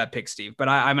get that pick, Steve, but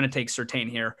I'm going to take Surtain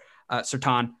here.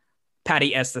 Surtain,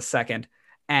 Patty S. the second.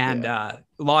 And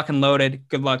lock and loaded.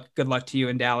 Good luck. Good luck to you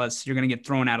in Dallas. You're going to get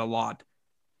thrown out a lot.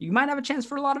 You might have a chance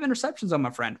for a lot of interceptions, on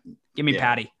my friend. Give me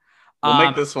Patty. We'll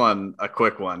make this one a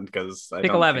quick one because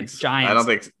pick 11.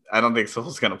 Giants. I don't think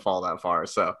Sewell's going to fall that far.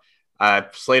 So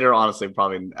Slater, honestly,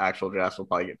 probably in actual drafts will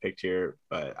probably get picked here,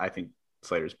 but I think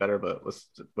Slater's better. But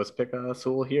let's pick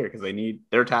Sewell here because they need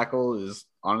their tackle is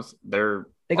honest.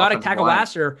 They got a tackle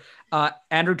last year,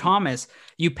 Andrew Thomas.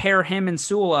 You pair him and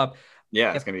Sewell up.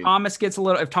 Yeah, if Thomas gets a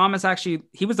little, if Thomas actually,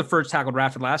 he was the first tackle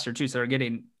drafted last year too, so they're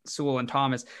getting Sewell and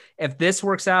Thomas. If this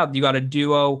works out, you got a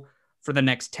duo for the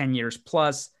next 10 years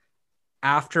plus.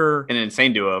 After an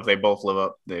insane duo, if they both live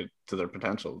up to their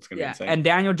potential, it's gonna be insane. And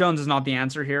Daniel Jones is not the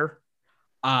answer here.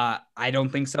 I don't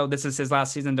think so. This is his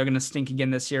last season. They're gonna stink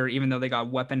again this year, even though they got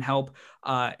weapon help.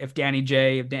 If Danny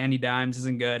Dimes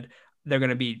isn't good, they're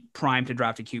gonna be primed to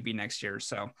draft a QB next year.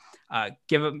 So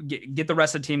get the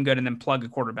rest of the team good and then plug a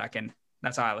quarterback in.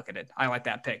 That's how I look at it. I like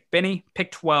that pick. Benny,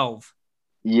 pick 12.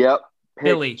 Yep.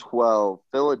 Pick 12.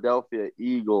 Philadelphia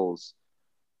Eagles.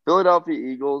 Philadelphia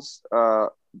Eagles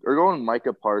are going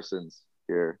Micah Parsons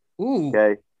here. Ooh.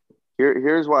 Okay.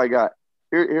 Here's why I got.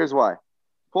 Here's why.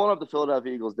 Pulling up the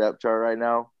Philadelphia Eagles depth chart right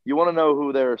now. You want to know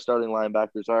who their starting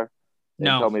linebackers are?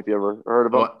 No. Tell me if you ever heard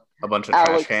of them. A bunch of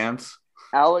trash cans.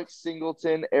 Alex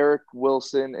Singleton, Eric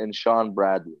Wilson, and Sean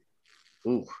Bradley.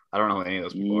 Ooh, I don't know who any of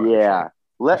those people Yeah.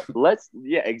 Let's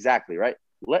exactly, right?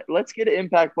 Let's get an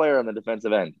impact player on the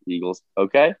defensive end, Eagles.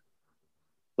 Okay?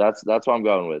 That's what I'm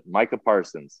going with. Micah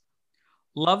Parsons.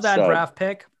 Love that draft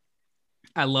pick.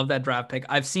 I love that draft pick.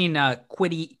 I've seen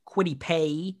Kwity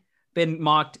Paye been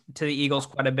mocked to the Eagles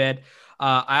quite a bit.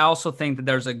 I also think that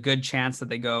there's a good chance that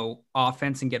they go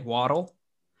offense and get Waddle,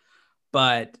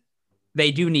 but they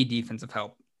do need defensive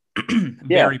help.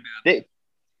 Very bad.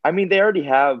 They already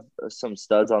have some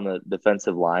studs on the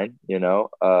defensive line, you know.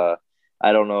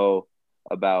 I don't know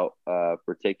about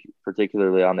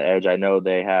particularly on the edge. I know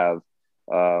they have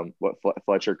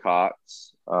Fletcher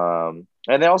Cox. And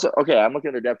they also, I'm looking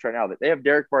at their depth right now. They have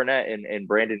Derek Barnett and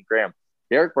Brandon Graham.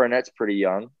 Derek Barnett's pretty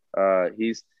young.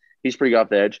 He's pretty good off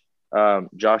the edge.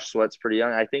 Josh Sweat's pretty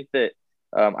young. I think that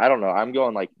I don't know. I'm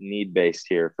going like need based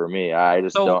here for me. I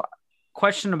just don't.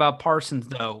 Question about Parsons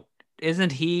though,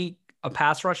 isn't he a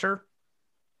pass rusher?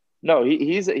 No,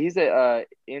 he's an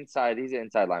inside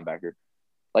linebacker.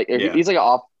 He's like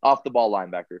an off the ball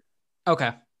linebacker.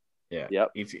 Okay. Yeah.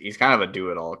 Yep. He's kind of a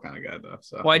do it all kind of guy though.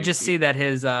 So I just see that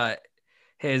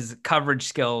his coverage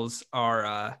skills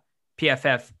are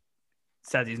PFF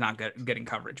says he's not good in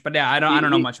coverage. But yeah, I don't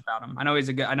know much about him. I know he's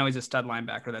a stud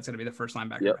linebacker. That's going to be the first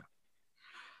linebacker. Yep.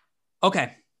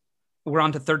 Okay. We're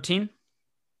on to 13.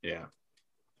 Yeah.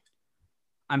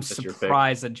 I'm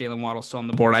surprised that Jalen Waddle's still on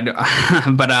the board.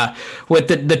 But with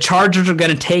the Chargers are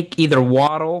going to take either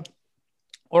Waddle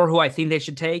or who I think they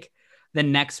should take, the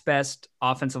next best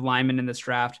offensive lineman in this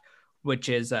draft, which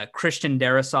is Christian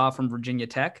Darrisaw from Virginia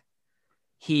Tech.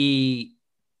 He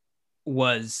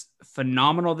was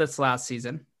phenomenal this last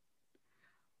season,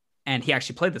 and he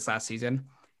actually played this last season.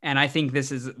 And I think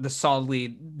this is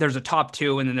there's a top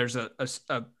two, and then there's a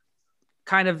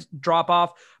kind of drop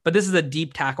off, but this is a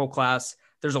deep tackle class.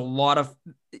 There's a lot of,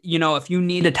 if you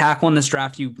need a tackle in this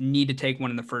draft, you need to take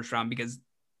one in the first round because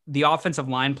the offensive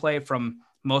line play from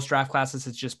most draft classes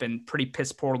has just been pretty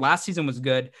piss poor. Last season was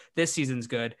good. This season's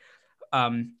good.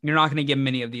 You're not going to get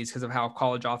many of these because of how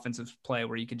college offensives play,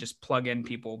 where you can just plug in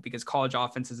people because college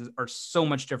offenses are so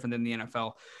much different than the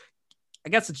NFL. I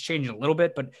guess it's changing a little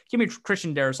bit, but give me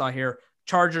Christian Darrisaw here.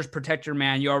 Chargers, protect your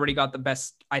man. You already got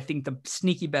the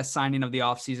sneaky best signing of the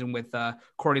offseason with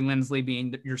Corey Linsley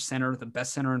being your center, the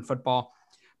best center in football.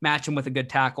 Match him with a good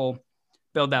tackle.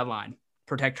 Build that line.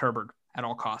 Protect Herbert at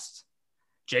all costs.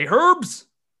 Jay Herbs,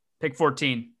 pick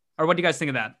 14. Or what do you guys think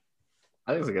of that?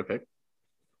 I think it's a good pick.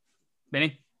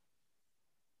 Benny?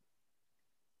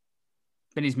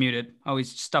 Benny's muted. Oh,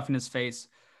 he's stuffing his face.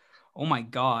 Oh, my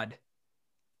God.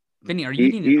 Benny, are you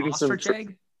eating an ostrich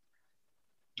egg?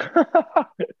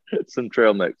 Some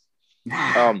trail mix.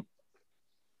 No,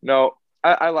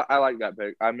 I like that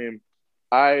pick. I mean,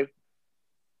 I'm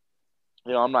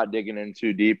not digging in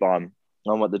too deep on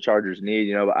what the Chargers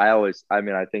need, but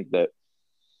I think that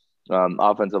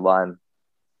offensive line,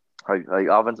 like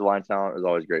offensive line talent is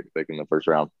always great to pick in the first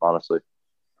round, honestly.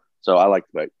 So I like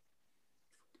the pick.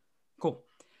 Cool.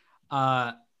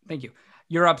 Thank you.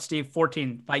 You're up, Steve.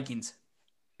 14, Vikings.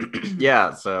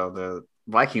 Yeah, so the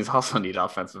Vikings also need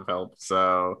offensive help.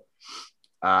 So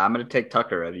I'm going to take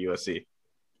Tucker at USC.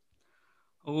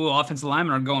 Oh, offensive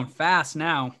linemen are going fast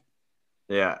now.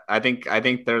 Yeah, I think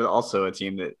they're also a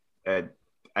team that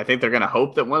I think they're going to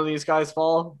hope that one of these guys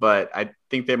fall, but I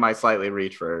think they might slightly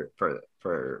reach for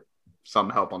for some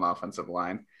help on the offensive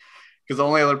line. Because the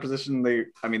only other position they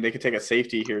could take a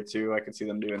safety here too. I could see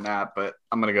them doing that, but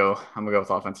I'm gonna go with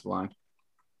offensive line.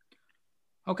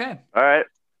 Okay. All right.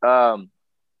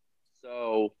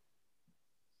 So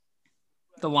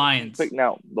The Lions. pick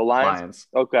now. The Lions.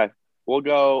 Okay. We'll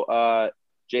go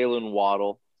Jalen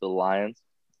Waddle to the Lions.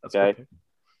 That's okay.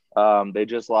 They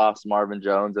just lost Marvin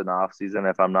Jones in the offseason,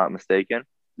 if I'm not mistaken.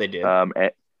 They did.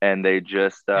 And they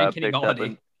just And picked up.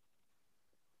 Did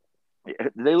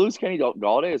they lose Kenny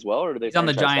Galladay as well, or did they? He's on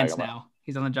the Giants now.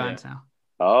 He's on the Giants now.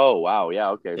 Oh wow, yeah,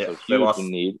 okay. Yeah, so huge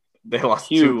need. They lost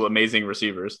two amazing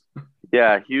receivers.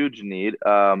 Yeah, huge need.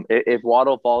 If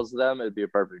Waddle falls to them, it'd be a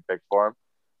perfect pick for him.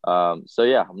 So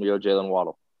yeah, I'm gonna go Jalen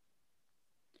Waddle.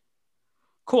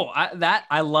 Cool.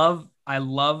 I love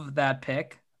that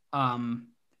pick.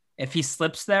 If he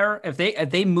slips there, if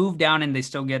they move down and they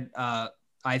still get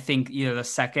I think the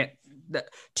second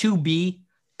 2B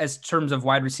as terms of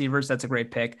wide receivers, that's a great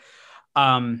pick.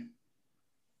 They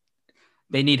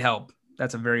need help.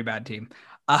 That's a very bad team.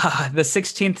 The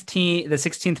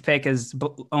 16th pick is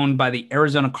owned by the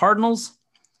Arizona Cardinals.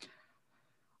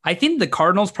 I think the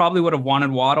Cardinals probably would have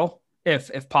wanted Waddle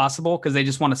if possible, because they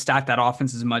just want to stack that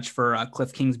offense as much for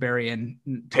Cliff Kingsbury, and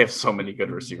they have so many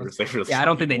good receivers. I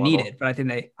don't think they need it, but I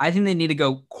think they need to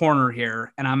go corner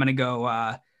here, and I'm going to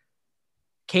go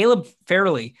Caleb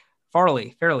Farley. How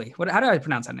do I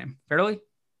pronounce that name? Farley?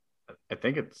 I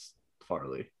think it's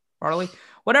Farley.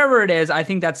 Whatever it is, I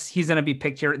think he's going to be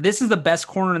picked here. This is the best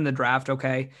corner in the draft.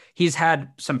 Okay. He's had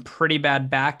some pretty bad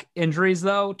back injuries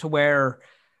though, to where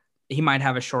he might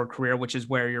have a short career, which is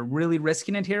where you're really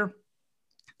risking it here.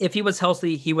 If he was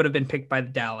healthy, he would have been picked by the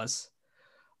Dallas.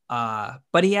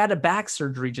 But he had a back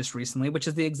surgery just recently, which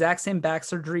is the exact same back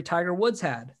surgery Tiger Woods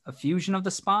had, a fusion of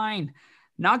the spine.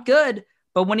 Not good,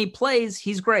 but when he plays,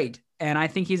 he's great. And I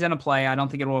think he's going to play. I don't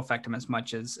think it will affect him as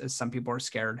much as some people are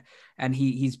scared. And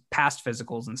he's past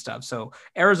physicals and stuff. So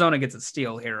Arizona gets a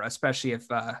steal here, especially if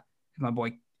my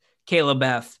boy Caleb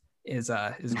F is good.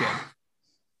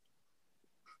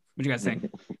 What do you guys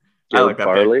think? I like that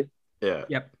Farley. Yeah.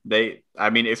 Yep.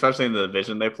 Especially in the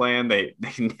division they play in,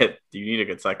 you need a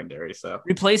good secondary. So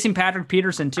replacing Patrick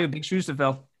Peterson too. Big shoes to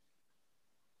fill.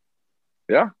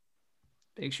 Yeah.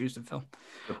 Big shoes to fill.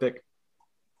 Good pick.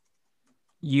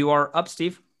 You are up,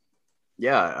 Steve.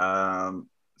 Yeah.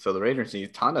 So the Raiders need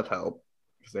a ton of help.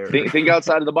 Think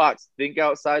outside of the box. Think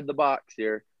outside the box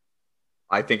here.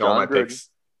 I think all my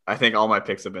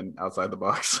picks have been outside the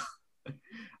box.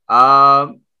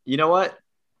 You know what?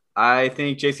 I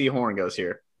think JC Horn goes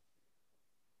here.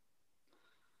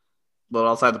 A little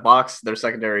outside the box. Their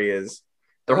secondary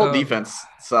their whole defense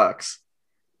sucks.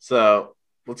 So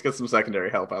let's get some secondary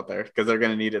help out there, because they're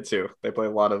going to need it too. They play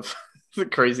a lot of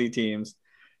crazy teams.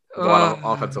 A lot of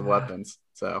offensive weapons.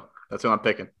 So that's who I'm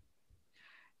picking.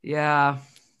 Yeah.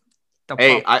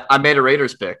 Hey, I made a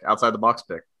Raiders pick, outside the box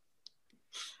pick.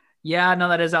 Yeah, no,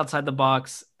 that is outside the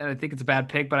box. And I think it's a bad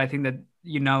pick, but I think that,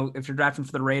 if you're drafting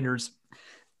for the Raiders,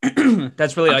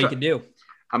 that's really all you can do.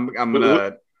 I'm going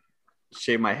to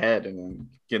shave my head and then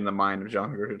get in the mind of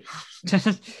John Gruden.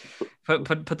 put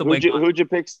the wig on. Who'd you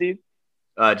pick, Steve?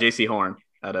 JC Horn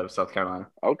out of South Carolina.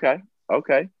 Okay.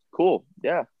 Cool.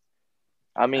 Yeah.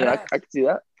 I mean, I could see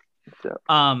that. So.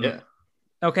 Yeah.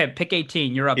 Okay, pick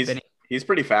 18. You're up, Benny. He's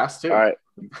pretty fast too. All right,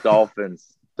 Dolphins.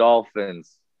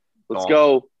 Let's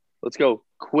go.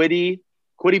 Kwity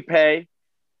Paye.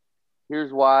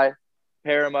 Here's why.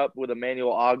 Pair him up with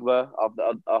Emmanuel Ogbah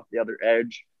off the other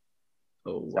edge.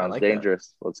 Oh, sounds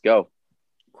dangerous. That. Let's go.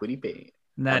 Kwity Paye.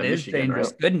 That is Michigan, dangerous.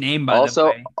 right? Good name, by the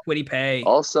way. Kwity Paye.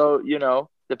 Also,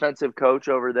 defensive coach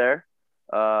over there.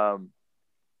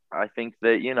 I think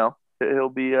that he'll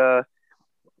be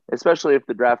especially if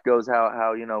the draft goes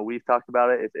how we've talked about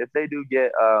it. If they do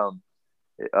get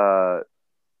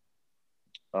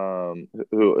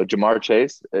Jamar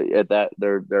Chase at that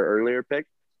their earlier pick,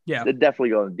 yeah, they're definitely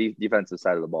go on the defensive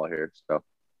side of the ball here. So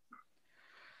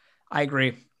I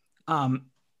agree.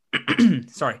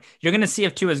 Sorry, you're gonna see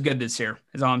if Tua is good this year.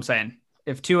 Is all I'm saying.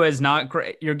 If Tua is not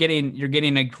great, you're getting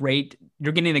a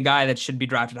guy that should be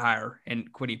drafted higher in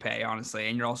Kwity Paye, honestly,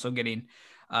 and you're also getting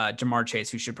Jamar Chase,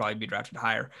 who should probably be drafted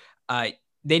higher.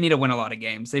 They need to win a lot of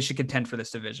games. They should contend for this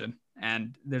division,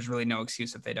 and there's really no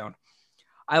excuse if they don't.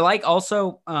 I like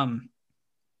also.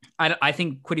 I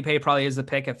think Kwity Paye probably is the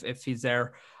pick if he's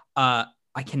there. I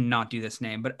cannot do this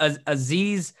name, but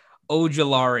Azeez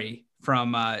Ojulari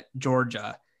from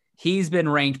Georgia. He's been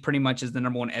ranked pretty much as the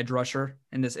number one edge rusher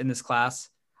in this class.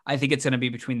 I think it's going to be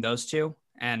between those two,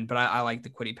 but I like the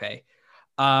Kwity Paye.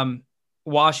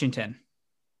 Washington,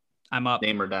 I'm up.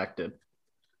 Name redacted.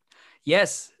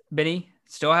 Yes, Benny.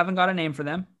 Still haven't got a name for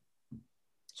them,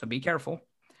 so be careful.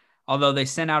 Although they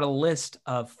sent out a list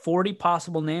of 40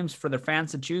 possible names for their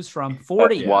fans to choose from.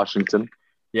 40. Washington.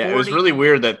 Yeah, 40. It was really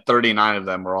weird that 39 of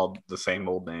them were all the same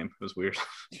old name. It was weird.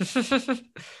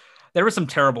 There were some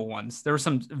terrible ones. There were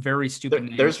some very stupid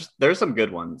names. There's some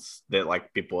good ones that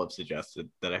like people have suggested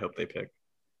that I hope they pick.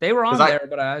 They were on there,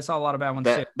 but I saw a lot of bad ones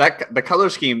too. The color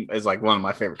scheme is like one of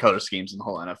my favorite color schemes in the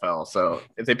whole NFL. So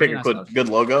if they pick a good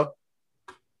logo.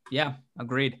 Yeah,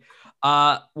 agreed.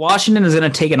 Washington is going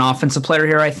to take an offensive player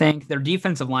here, I think. Their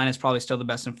defensive line is probably still the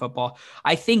best in football.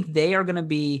 I think they are going to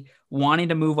be wanting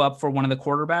to move up for one of the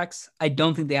quarterbacks. I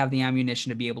don't think they have the ammunition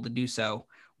to be able to do so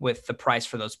with the price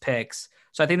for those picks.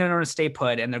 So I think they're going to stay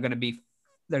put, and they're going to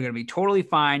be totally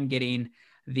fine getting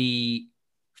the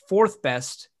fourth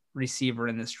best receiver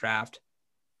in this draft.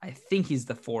 I think he's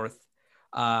the fourth.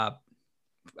 I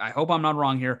hope I'm not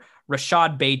wrong here.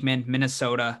 Rashad Bateman,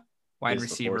 Minnesota wide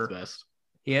receiver.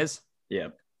 He is? Yeah.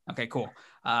 Okay, cool.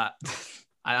 I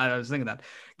was thinking that.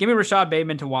 Give me Rashad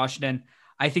Bateman to Washington.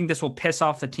 I think this will piss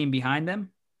off the team behind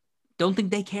them. Don't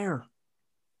think they care.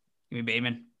 Give me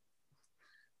Bateman.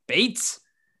 Bates.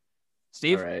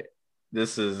 Steve? All right.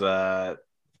 This is the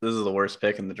worst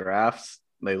pick in the drafts.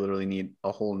 They literally need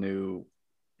a whole new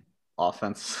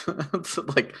offense.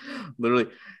 Like literally.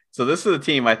 So this is a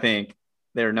team, I think,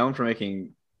 they're known for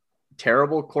making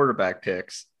terrible quarterback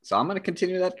picks. So I'm going to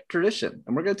continue that tradition,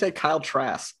 and we're going to take Kyle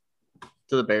Trask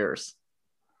to the Bears.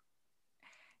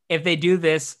 If they do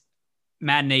this,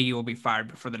 Matt Nagy will be fired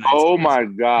before the night. Oh my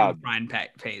God, Brian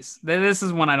Pace. This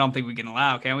is one I don't think we can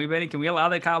allow. Can we, Benny? Can we allow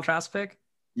that Kyle Trask pick?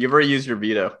 You've already used your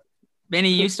veto. Benny,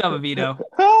 you still have a veto.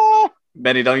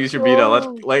 Benny, don't use your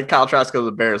veto. Let Kyle Trask go to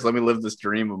the Bears. Let me live this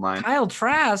dream of mine. Kyle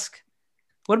Trask.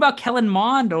 What about Kellen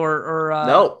Mond or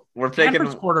no? We're taking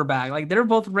Stanford's quarterback. Like they're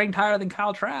both ranked higher than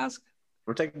Kyle Trask.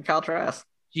 We're taking Kyle Trask.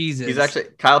 Jesus.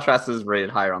 Kyle Trask is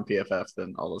rated higher on PFF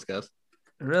than all those guys.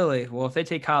 Really? Well, if they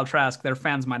take Kyle Trask, their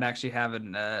fans might actually have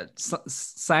a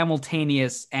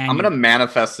simultaneous. I'm going to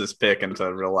manifest this pick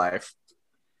into real life.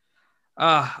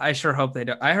 I sure hope they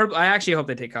do. I actually hope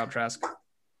they take Kyle Trask. Okay.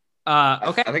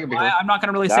 I think it'd be cool. I'm not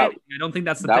going to really say anything. I don't think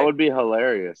that's the pick. That would be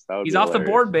hilarious. He's off the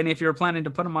board, Benny, if you're planning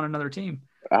to put him on another team.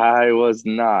 I was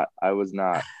not.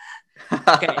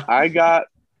 Okay.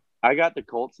 I got the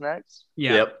Colts next.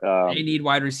 Yeah. Yep. They need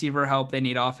wide receiver help. They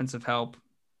need offensive help.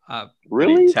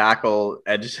 Really? Tackle,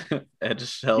 edge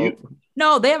help.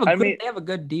 No, they have a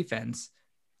good defense.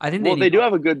 I think they do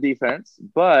have a good defense,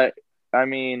 but I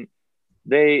mean,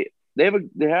 I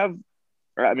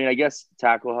guess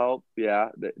tackle help. Yeah,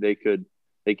 they could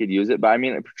use it, but I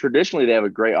mean, traditionally they have a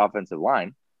great offensive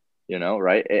line,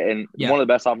 right? And one of the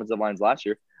best offensive lines last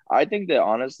year. I think that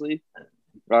honestly,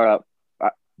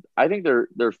 I think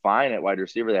they're fine at wide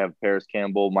receiver. They have Paris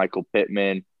Campbell, Michael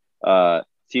Pittman,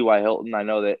 T.Y. Hilton. I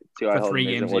know that T.Y. Hilton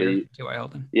isn't what he. T.Y.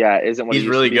 Hilton. Yeah, isn't what he's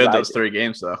really good those 3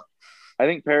 games though. I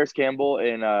think Paris Campbell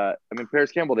and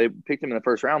Paris Campbell. They picked him in the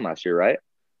first round last year, right?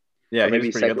 Yeah, or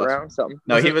maybe second round, something.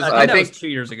 No, he was. I think 2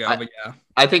 years ago, but yeah.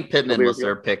 I think Pittman was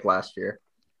their pick last year.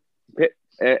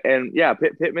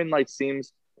 Pittman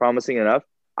seems promising enough.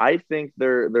 I think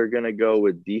they're gonna go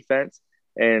with defense,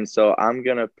 and so I'm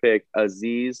gonna pick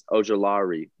Azeez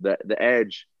Ojulari, the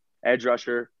edge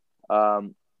rusher,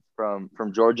 from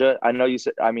Georgia. I know you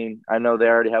said. I know they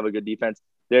already have a good defense.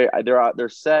 They're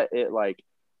set at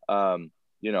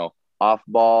off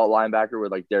ball linebacker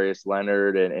with Darius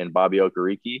Leonard and Bobby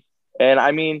Okereke. And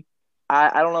I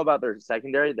don't know about their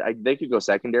secondary. They could go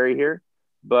secondary here,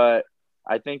 but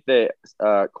I think that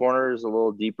corner is a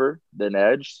little deeper than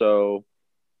edge. So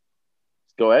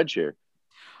let's go edge here.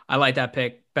 I like that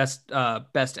pick. Best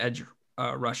edge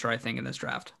rusher, I think, in this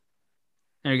draft.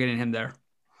 And you're getting him there.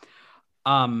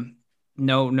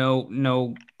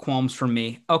 No qualms from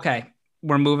me. Okay,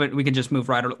 we're moving. We can just move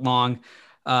right along.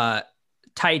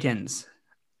 Titans.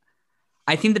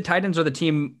 I think the Titans are the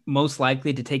team most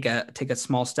likely to take a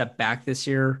small step back this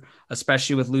year,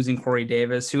 especially with losing Corey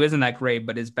Davis, who isn't that great,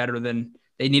 but is better than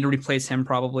they need to replace him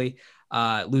probably.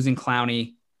 Losing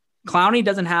Clowney. Clowney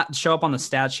doesn't show up on the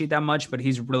stat sheet that much, but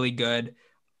he's really good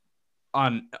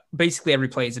on basically every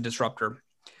play. He's a disruptor.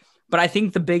 But I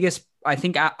think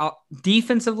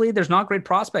defensively, there's not great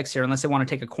prospects here unless they want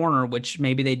to take a corner, which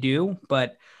maybe they do.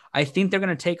 But I think they're going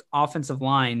to take offensive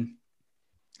line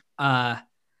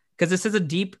because this is a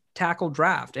deep tackle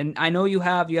draft. And I know you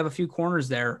have a few corners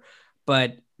there,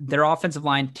 but their offensive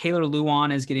line, Taylor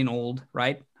Lewan is getting old,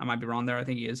 right? I might be wrong there. I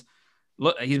think he is.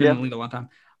 Look, he's been in the league a long time.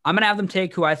 I'm going to have them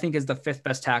take who I think is the 5th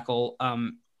best tackle,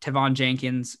 Tavon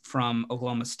Jenkins from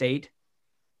Oklahoma State.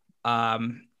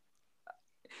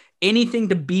 Anything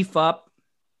to beef up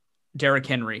Derrick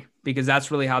Henry, because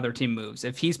that's really how their team moves.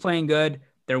 If he's playing good,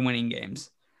 they're winning games.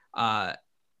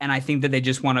 And I think that they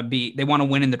just want to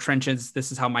win in the trenches.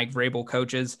 This is how Mike Vrabel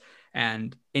coaches,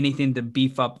 and anything to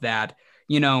beef up that.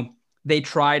 They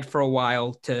tried for a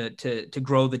while to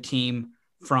grow the team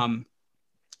from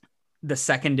the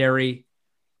secondary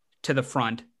to the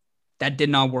front. That did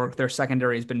not work. Their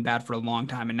secondary has been bad for a long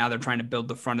time, and now they're trying to build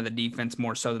the front of the defense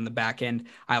more so than the back end.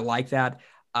 I like that.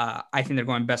 I think they're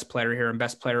going best player here, and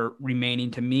best player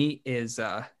remaining to me is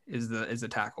the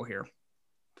tackle here.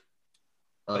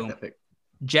 I like that pick.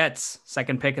 Jets,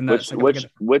 second pick in the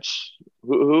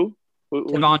who?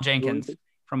 Tavon Jenkins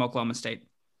from Oklahoma State.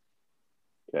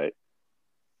 Okay.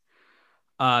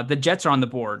 The Jets are on the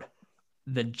board.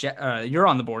 You're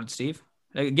on the board, Steve.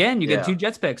 Again, you get 2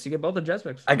 Jets picks. You get both the Jets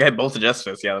picks. I get both the Jets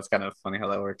picks. Yeah, that's kind of funny how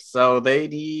that works. So they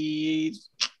need.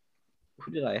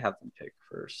 Who did I have them pick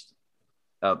first?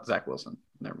 Oh, Zach Wilson.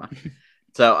 Never mind.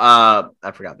 So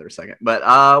I forgot their second, but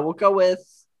we'll go with.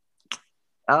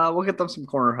 We'll get them some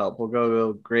corner help. We'll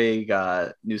go Greg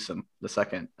Newsome, the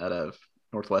second out of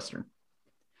Northwestern.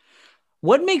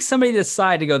 What makes somebody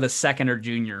decide to go the second or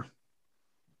junior?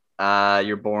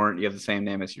 You're born. You have the same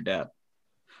name as your dad.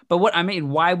 But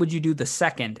why would you do the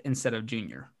second instead of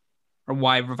junior, or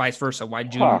why vice versa? Why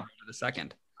junior over the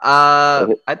second? I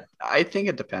think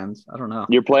it depends. I don't know.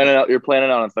 You're planning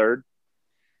on a third.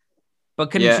 But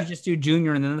couldn't you just do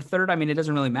junior and then the third? I mean, it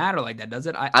doesn't really matter like that, does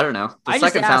it? I don't know. The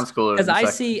second sounds cooler because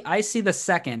I see the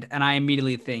second and I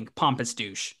immediately think pompous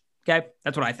douche. Okay,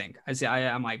 that's what I think.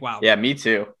 I'm like, wow. Yeah, me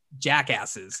too.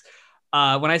 Jackasses.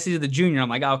 When I see the junior, I'm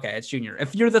like, okay, it's junior.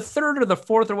 If you're the third or the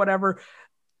fourth or whatever,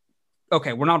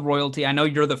 okay, we're not royalty. I know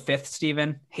you're the fifth,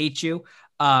 Steven. Hate you.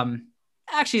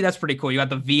 Actually, that's pretty cool. You got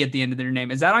the V at the end of your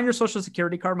name. Is that on your social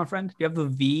security card, my friend? Do you have the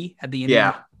V at the end?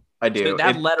 Yeah, I do. So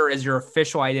that letter is your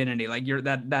official identity. Like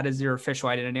that is your official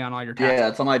identity on all your taxes. Yeah,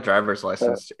 it's on my driver's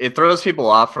license. It throws people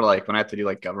off for like when I have to do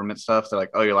like government stuff. They're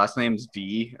like, "Oh, your last name's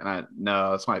V," and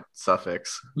no, it's my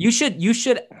suffix. You should.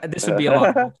 This would be a lot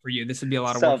of work for you. This would be a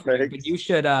lot of work for you. But you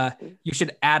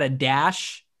should add a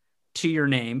dash to your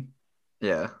name.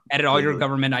 Yeah. Edit all your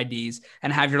government IDs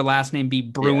and have your last name be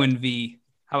Bruin V.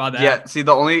 How about that? Yeah. See,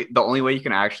 the only way you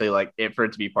can actually like it for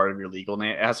it to be part of your legal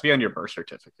name, it has to be on your birth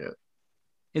certificate.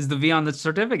 Is the V on the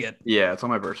certificate? Yeah, it's on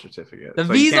my birth certificate. The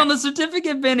V's on the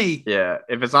certificate, Benny. Yeah.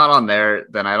 If it's not on there,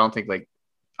 then I don't think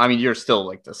you're still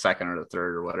like the second or the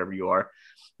third or whatever you are.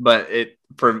 But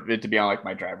for it to be on like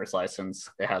my driver's license,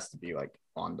 it has to be like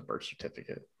on the birth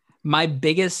certificate. My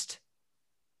biggest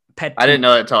pet peeve. I didn't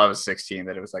know that until I was 16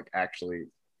 that it was like actually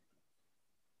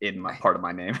in my part of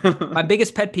my name. My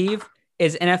biggest pet peeve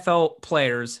is NFL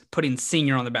players putting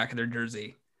senior on the back of their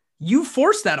jersey. You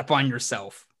force that upon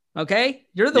yourself. Okay,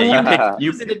 you're the one to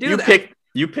do that.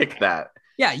 You pick that.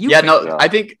 Yeah, I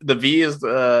think the V is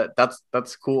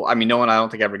that's cool. I mean, I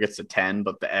don't think ever gets to 10,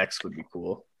 but the X would be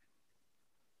cool.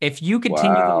 If you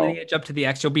continue the lineage up to the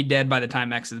X, you'll be dead by the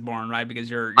time X is born, right?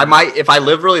 Because I might, if I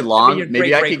live really long, maybe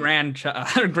great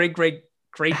grandchild,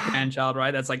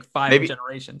 right? That's like 5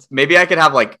 generations. Maybe I could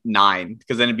have like 9,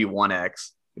 because then it'd be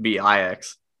 1X. It'd be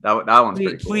IX. That one's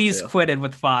pretty cool. Please quit it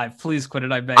with 5. Please quit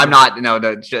it. I beg. I'm not. No.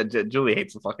 Julie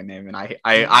hates the fucking name, and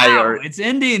it's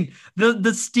ending.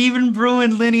 The Stephen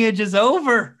Bruin lineage is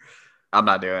over. I'm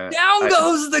not doing it. Down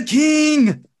goes the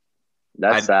king.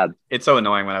 That's sad. It's so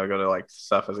annoying when I would go to like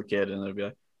stuff as a kid, and there'd be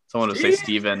like someone would say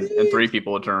Steven, and 3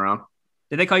 people would turn around.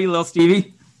 Did they call you Little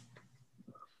Stevie?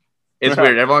 It's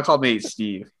weird. Everyone called me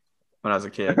Steve when I was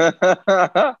a kid.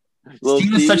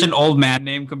 Steve is such an old man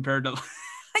name compared to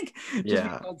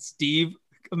called Steve.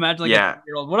 Imagine like a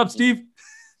 10-year-old. What up, Steve?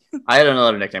 I had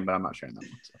another nickname, but I'm not sharing that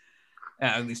one. So.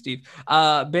 Yeah, ugly Steve.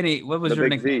 Benny, what was your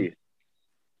nickname? V.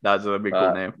 That's a big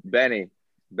cool name. Benny.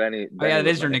 Oh yeah, it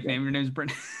is your nickname. Your name's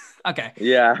Brendan. Okay.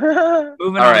 Yeah.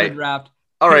 Moving on to the draft.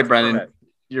 All right, Brendan.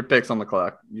 Your picks on the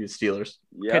clock. You Steelers.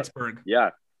 Yep. Pittsburgh. Yeah.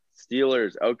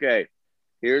 Steelers. Okay.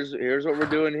 Here's what we're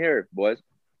doing here, boys.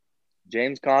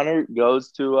 James Conner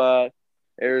goes to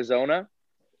Arizona,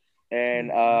 and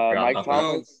Mike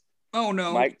Tomlin's. Oh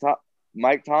no.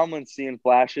 Mike Tomlin's seeing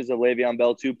flashes of Le'Veon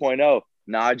Bell 2.0.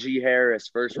 Najee Harris,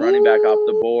 first running back off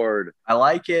the board. I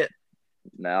like it.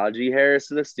 Najee Harris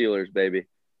to the Steelers, baby.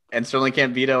 And certainly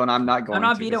can't veto, and I'm not going. I'm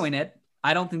not vetoing it.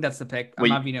 I don't think that's the pick. I'm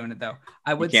not vetoing it though.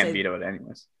 I would. You can't veto it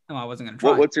anyways. No, I wasn't going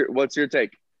to try. What's your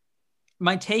take?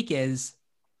 My take is,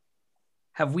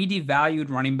 have we devalued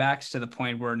running backs to the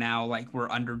point where now like we're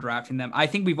underdrafting them? I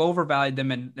think we've overvalued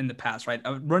them in the past, right?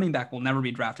 A running back will never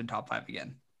be drafted top 5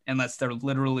 again unless they're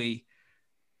literally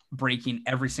breaking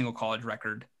every single college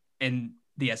record in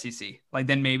the SEC. Like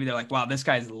then maybe they're like, wow, this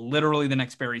guy's literally the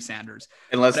next Barry Sanders.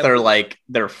 Unless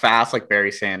they're fast like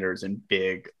Barry Sanders and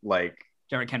big like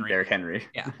Derrick Henry. Derrick Henry.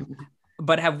 Yeah.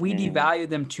 But have we devalued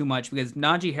them too much? Because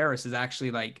Najee Harris is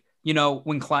actually like,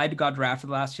 when Clyde got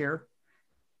drafted last year,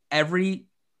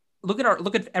 look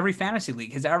at every fantasy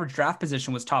league. His average draft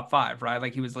position was top 5, right?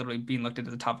 Like he was literally being looked at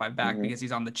as a top 5 back because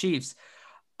he's on the Chiefs.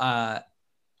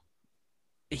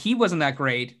 He wasn't that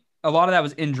great. A lot of that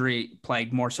was injury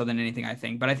plagued more so than anything, I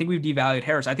think. But I think we've devalued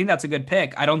Harris. I think that's a good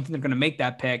pick. I don't think they're going to make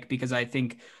that pick because I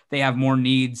think they have more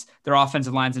needs. Their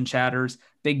offensive line's in chatters.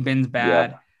 Big Ben's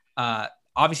bad. Yeah.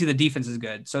 Obviously, the defense is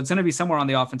good. So it's going to be somewhere on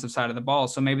the offensive side of the ball.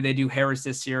 So maybe they do Harris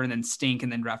this year and then stink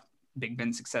and then draft Big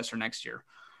Ben's successor next year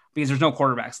because there's no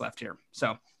quarterbacks left here.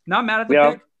 So not mad at the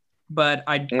pick, but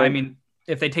I mean,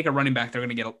 if they take a running back, they're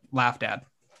going to get laughed at.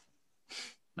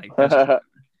 Like,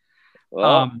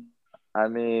 well, I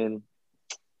mean,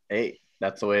 hey,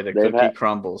 that's the way the cookie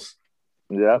crumbles.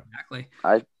 Yeah, exactly.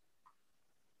 I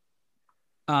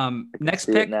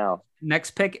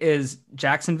Next pick is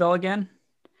Jacksonville again.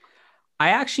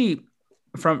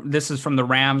 This is from the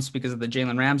Rams because of the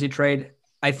Jalen Ramsey trade.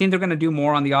 I think they're going to do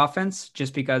more on the offense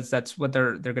just because that's what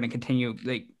they're going to continue.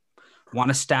 They want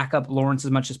to stack up Lawrence as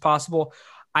much as possible.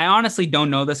 I honestly don't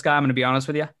know this guy. I'm going to be honest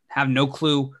with you. Have no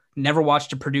clue. Never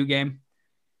watched a Purdue game.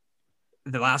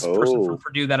 The last person from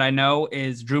Purdue that I know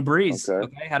is Drew Brees.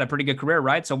 Okay. Had a pretty good career,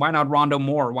 right? So why not Rondo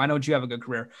Moore? Why don't you have a good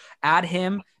career? Add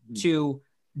him to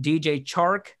DJ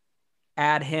Chark.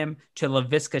 Add him to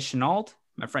Laviska Shenault.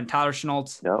 My friend Tyler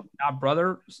Shenault's not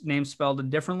brother, name spelled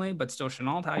differently, but still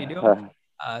Shenault. How you doing?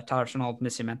 Tyler Shenault,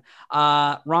 miss you, man.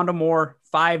 Rondo Moore,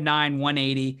 5'9",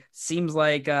 180. Seems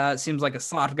like a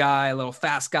slot guy, a little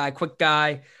fast guy, quick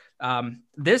guy.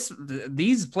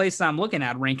 These places I'm looking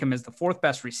at rank him as the 4th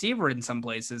best receiver in some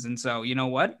places. And so, you know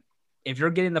what? If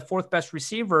you're getting the 4th best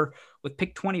receiver with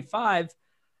pick 25,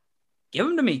 give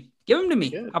him to me.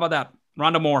 Good. How about that?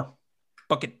 Rondo Moore.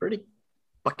 Bucket. Pretty.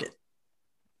 Bucket.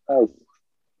 Nice.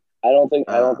 I don't think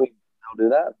they'll do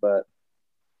that, but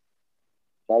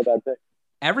not a bad pick.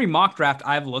 Every mock draft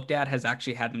I've looked at has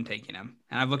actually had them taking him,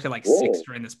 and I've looked at like 6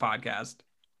 during this podcast.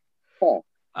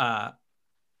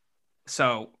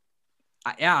 So,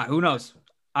 who knows?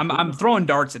 I'm throwing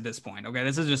darts at this point. Okay,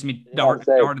 this is just me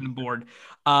darting the board.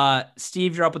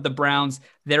 Steve, you're up with the Browns.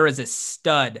 There is a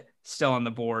stud still on the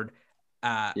board.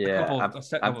 I'm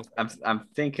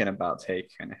thinking about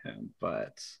taking him,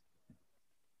 but.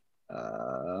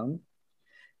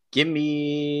 Give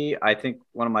me, I think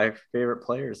one of my favorite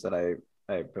players that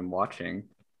I've been watching.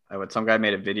 Some guy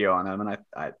made a video on him, and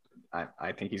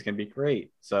I think he's gonna be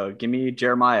great. So give me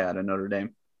Jeremiah out of Notre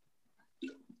Dame.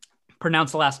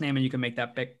 Pronounce the last name, and you can make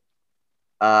that pick.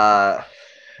 Uwasua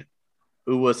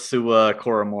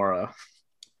Koromora.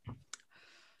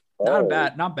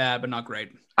 Not bad, but not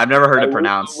great. I've never heard it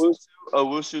pronounced.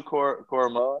 Owusu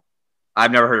Koromoa.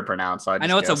 I've never heard it pronounced. So I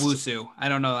know it's a Wusu. I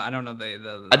don't know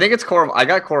the I think it's I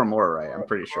got Koromora right. I'm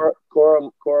pretty sure.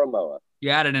 Koromoa. You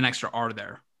added an extra R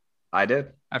there. I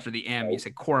did. After the M, you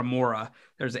said Koromora.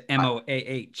 There's an Moah.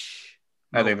 I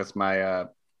think that's my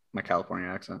my California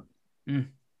accent.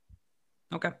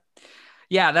 Okay.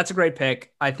 Yeah, that's a great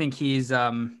pick. I think he's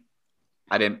I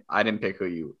didn't pick who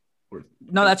you were.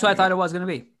 No, that's what I thought it was going to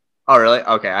be. Oh, really?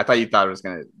 Okay. I thought you thought it was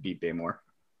going to be Baymore.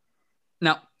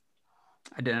 No,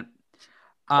 I didn't.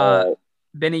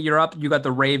 Benny, you're up. You got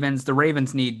the Ravens. The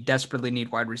Ravens desperately need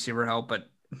wide receiver help, but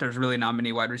there's really not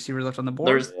many wide receivers left on the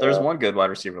board. There's one good wide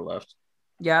receiver left.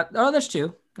 Yeah. Oh, there's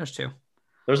two.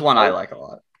 There's one I like a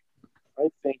lot. I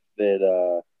think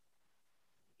that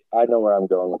I know where I'm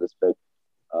going with this pick.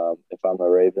 If I'm the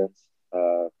Ravens,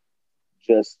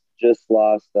 just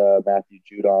lost Matthew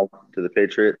Judon to the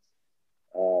Patriots.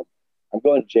 I'm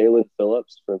going Jalen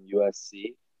Phillips from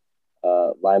USC,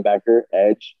 linebacker,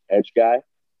 edge guy.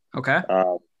 Okay.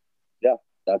 Yeah,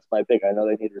 that's my pick. I know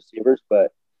they need receivers,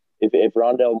 but if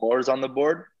Rondell Moore's on the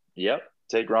board,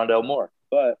 take Rondell Moore.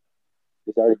 But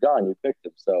he's already gone. You picked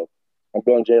him, so I'm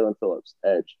going Jalen Phillips,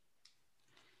 edge.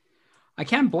 I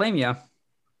can't blame you.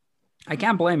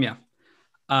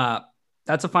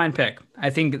 That's a fine pick. I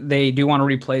think they do want to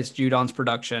replace Judon's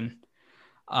production.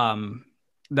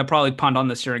 They'll probably punt on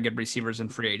this year and get receivers in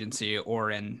free agency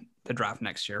or in the draft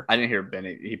next year. I didn't hear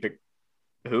Benny. He picked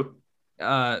who?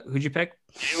 Who'd you pick?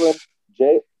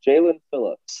 Jalen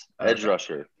Phillips, edge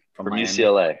rusher from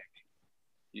UCLA.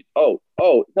 No,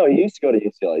 he used to go to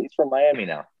UCLA. He's from Miami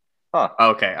now. Huh.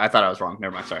 Okay, I thought I was wrong.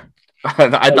 Never mind. Sorry.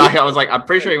 I was like, I'm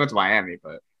pretty sure he went to Miami,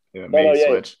 but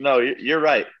switch. No, you're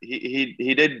right.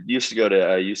 He did used to go to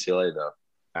UCLA though.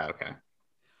 Oh, okay.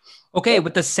 Okay,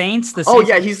 with the Saints, Oh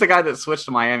yeah, he's the guy that switched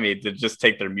to Miami to just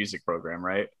take their music program,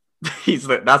 right?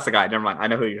 That's the guy. Never mind. I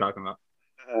know who you're talking about.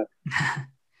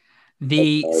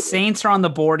 The Saints are on the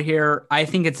board here. I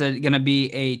think it's going to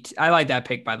be I like that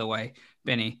pick, by the way,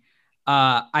 Benny.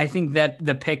 I think that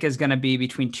the pick is going to be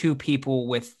between two people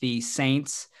with the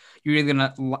Saints. You're either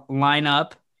going to line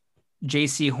up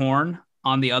J.C. Horn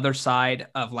on the other side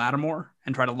of Lattimore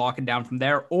and try to lock it down from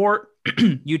there, or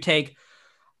you take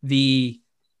the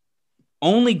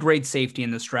only great safety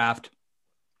in this draft,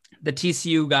 the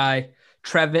TCU guy,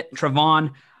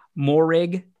 Trevon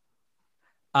Moehrig.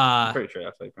 I'm pretty sure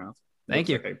that's how you pronounce it. Thank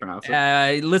you. Okay, pronounce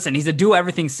it. Listen, he's a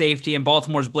do-everything safety, and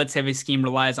Baltimore's blitz-heavy scheme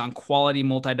relies on quality,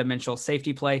 multidimensional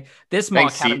safety play. This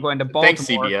mock had him going to Baltimore. Thanks,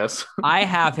 CBS. I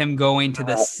have him going to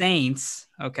the Saints,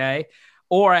 okay?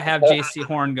 Or I have J.C.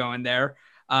 Horn going there.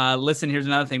 Listen, here's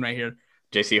another thing right here.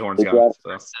 J.C. Horn's gone.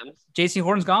 So. J.C.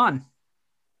 Horn's gone.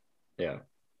 Yeah.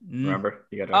 Remember?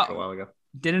 You got drafted a while ago.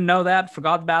 Didn't know that.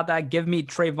 Forgot about that. Give me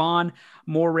Trevon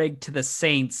Moehrig to the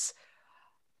Saints.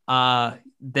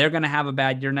 They're going to have a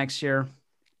bad year next year.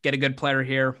 Get a good player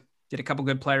here. Did a couple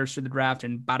good players through the draft,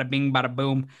 and bada bing, bada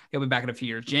boom. He'll be back in a few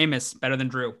years. Jameis, better than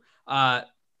Drew.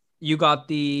 You got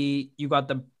the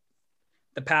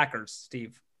Packers,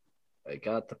 Steve. I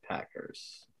got the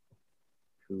Packers.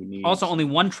 Who needs... Also, only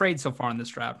one trade so far in this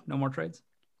draft. No more trades.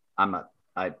 I'm not.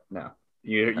 No.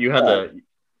 You had the.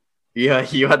 Yeah,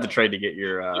 you had the trade to get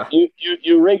your.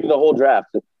 You rigged the whole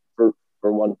draft for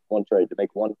one trade to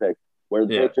make one pick. Where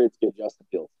the Patriots get Justin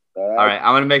Fields. All right,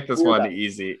 I'm gonna make this one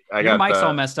easy. Your mic's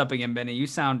all messed up again, Benny. You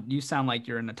sound like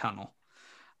you're in a tunnel.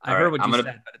 I heard what you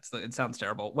said, but it sounds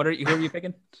terrible. Who are you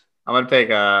picking? I'm gonna pick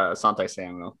Asante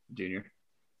Samuel Jr.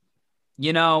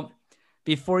 You know,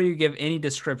 before you give any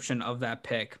description of that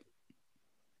pick,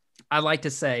 I'd like to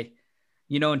say,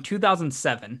 in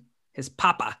 2007, his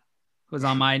papa was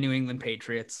on my New England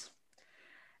Patriots,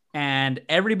 and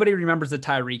everybody remembers the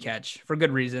Tyree catch for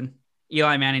good reason.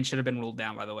 Eli Manning should have been ruled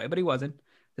down, by the way, but he wasn't.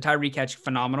 The Tyree catch,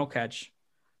 phenomenal catch.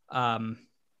 But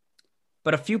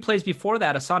a few plays before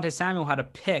that, Asante Samuel had a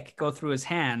pick go through his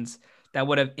hands that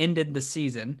would have ended the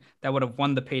season, that would have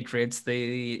won the Patriots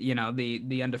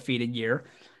the undefeated year.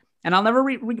 And I'll never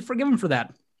forgive him for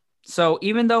that. So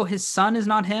even though his son is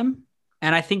not him,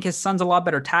 and I think his son's a lot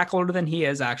better tackler than he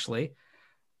is, actually,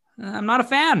 I'm not a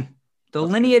fan. The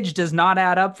lineage does not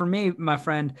add up for me, my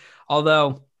friend.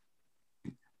 Although...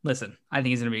 Listen, I think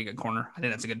he's going to be a good corner. I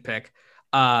think that's a good pick.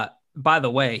 By the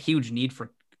way, huge need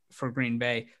for Green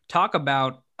Bay. Talk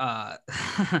about that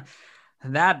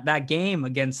game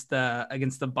against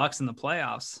the Bucks in the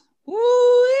playoffs.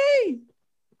 Woo-wee!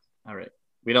 All right,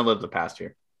 we don't live the past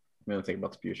here. We don't think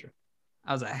about the future.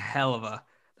 That was a hell of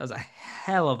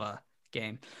a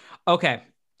game. Okay,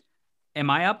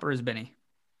 am I up or is Benny?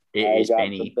 I got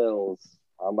Benny. The Bills.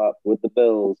 I'm up with the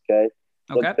Bills. Okay.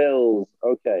 The Bills.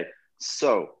 Okay.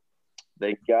 So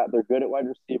they're good at wide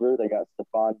receiver. They got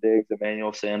Stephon Diggs,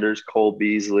 Emmanuel Sanders, Cole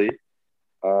Beasley.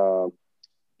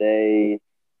 They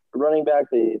running back.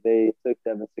 They took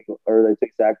they took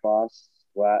Zach Moss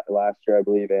last year, I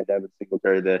believe, and Devin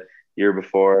Singletary the year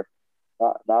before.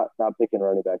 Not picking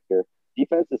running back here.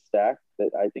 Defense is stacked.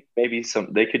 That I think maybe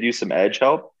they could use some edge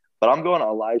help. But I'm going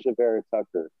Elijah Vera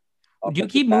Tucker. Do you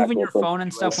keep moving your phone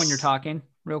and stuff when you're talking,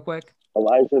 real quick?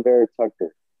 Elijah Vera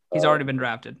Tucker. He's already been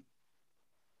drafted.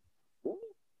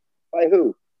 By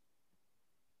who?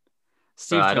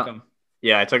 Steve took him.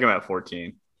 Yeah, I took him at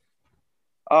 14.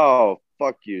 Oh,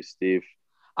 fuck you, Steve.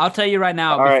 I'll tell you right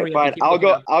now. All right, fine. I'll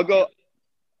go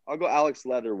Alex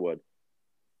Leatherwood.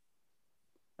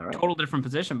 All right. Total different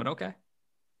position, but okay.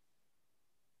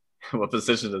 What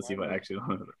position does he actually?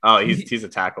 Oh, he's a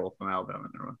tackle from Alabama.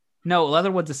 No,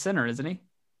 Leatherwood's a center, isn't he?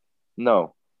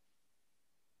 No,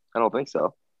 I don't think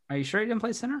so. Are you sure he didn't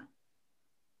play center?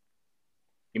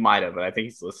 He might have, but I think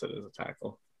he's listed as a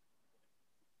tackle.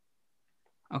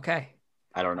 Okay.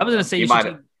 I don't know. I was going to say you should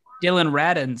take Dylan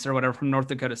Radins or whatever from North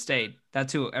Dakota State.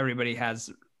 That's who everybody has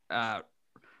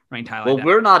ranked highlight. Well,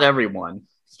 we're not everyone.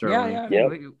 Sterling. Yeah.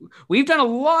 Yep. We've done a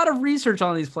lot of research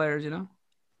on these players, All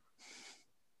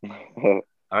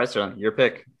right, Sterling, your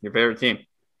pick, your favorite team.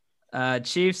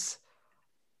 Chiefs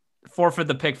forfeit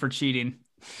the pick for cheating.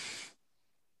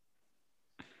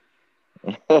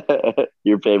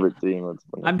 Your favorite team.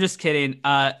 I'm just kidding.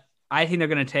 I think they're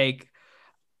going to take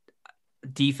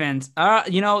defense. Who I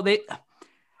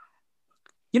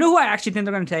actually think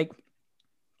they're going to take?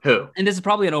 Who? And this is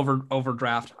probably an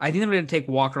overdraft. I think they're going to take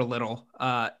Walker Little,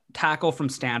 tackle from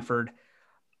Stanford.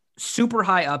 Super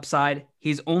high upside.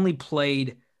 He's only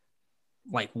played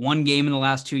like one game in the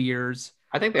last 2 years.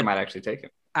 I think they might actually take him.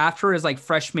 After his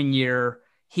freshman year,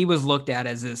 he was looked at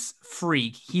as this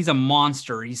freak. He's a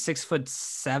monster. He's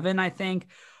 6'7", I think.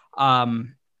 Now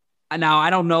I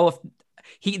don't know if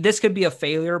this could be a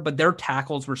failure, but their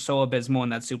tackles were so abysmal in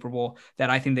that Super Bowl that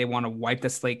I think they want to wipe the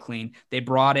slate clean. They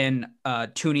brought in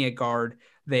Tooney at guard.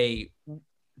 They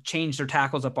changed their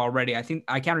tackles up already. I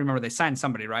can't remember. They signed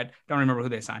somebody, right? Don't remember who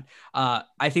they signed.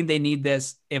 I think they need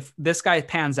this. If this guy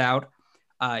pans out,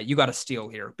 you got to steal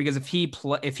here, because if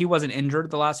he wasn't injured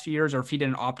the last few years, or if he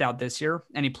didn't opt out this year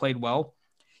and he played well,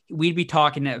 we'd be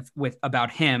talking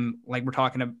about him like we're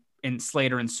talking in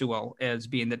Slater and Sewell as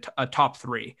being a top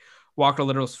 3. Walker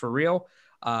Little's for real.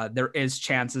 There is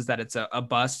chances that it's a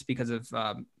bust because of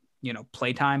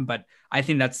playtime, but I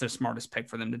think that's the smartest pick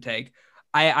for them to take.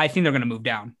 I think they're going to move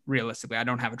down realistically. I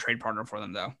don't have a trade partner for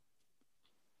them though.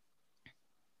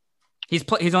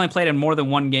 He's only played in more than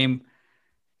one game.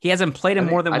 He hasn't played in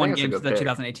more than one game since the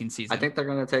 2018 season. I think they're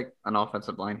going to take an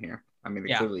offensive line here. I mean,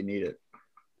 they clearly need it.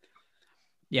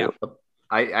 Yeah.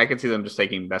 I could see them just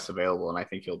taking best available, and I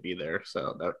think he'll be there.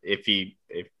 So that if he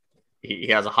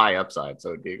has a high upside, so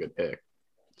it'd be a good pick.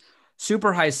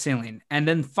 Super high ceiling. And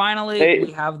then finally,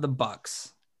 we have the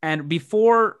Bucks. And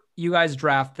before you guys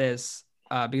draft this,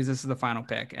 because this is the final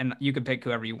pick, and you can pick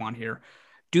whoever you want here,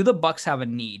 do the Bucks have a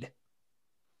need?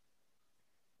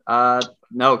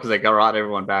 No, because they got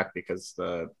everyone back because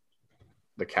the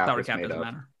cap is made up.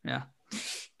 Matter. Yeah.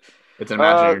 It's an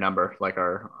imaginary number, like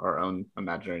our own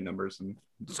imaginary numbers. And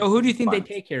so who do you think they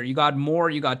take here? You got Moore,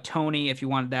 you got Tony if you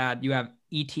want that. You have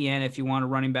ETN if you want a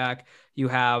running back. You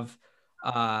have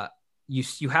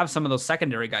you have some of those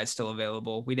secondary guys still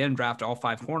available. We didn't draft all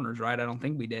 5 corners, right? I don't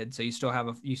think we did. So you still have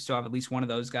at least one of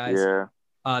those guys.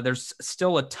 Yeah. There's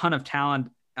still a ton of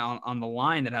talent on the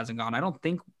line that hasn't gone. I don't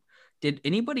think did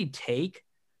anybody draft?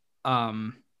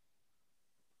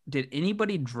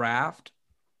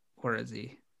 Where is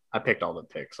he? I picked all the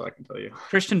picks, so I can tell you.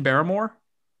 Christian Barrymore?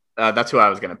 That's who I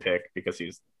was going to pick because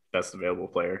he's best available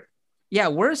player. Yeah,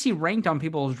 where is he ranked on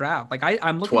people's draft? Like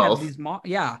I'm looking 12th. at these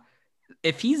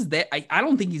if he's there, I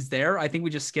don't think he's there. I think we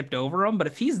just skipped over him. But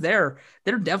if he's there,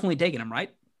 they're definitely taking him,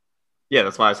 right? Yeah,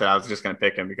 that's why I said I was just going to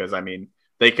pick him because, I mean,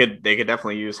 they could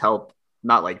definitely use help.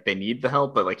 Not like they need the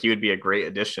help, but like he would be a great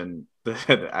addition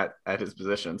at his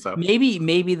position. So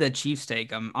maybe the Chiefs take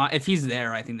him. If he's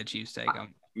there, I think the Chiefs take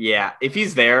him. Yeah, if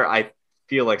he's there, I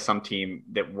feel like some team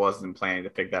that wasn't planning to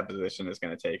pick that position is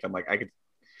going to take him. Like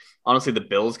honestly, the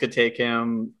Bills could take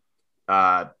him.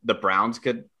 The Browns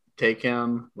could take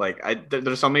him. Like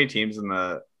there's so many teams in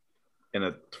the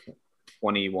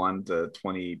 21 to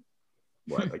 20,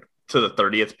 like to the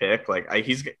 30th pick. Like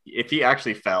if he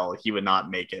actually fell, he would not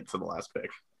make it to the last pick.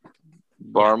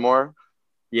 Barmore.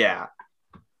 Yeah.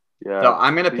 Yeah. So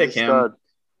I'm gonna pick him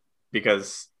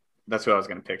because that's who I was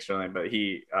gonna pick, Sterling. But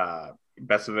he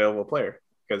best available player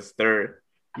because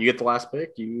you get the last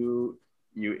pick. You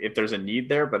if there's a need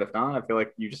there, but if not, I feel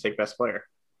like you just take best player.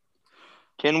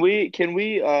 Can we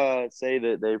say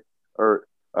that they or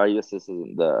I guess this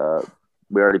isn't the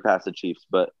we already passed the Chiefs,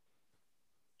 but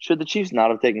should the Chiefs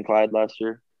not have taken Clyde last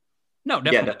year? No,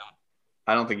 definitely not.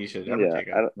 I don't think you should ever take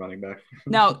a running back.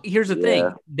 Now, here's the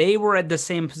thing. They were at the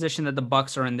same position that the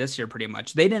Bucks are in this year pretty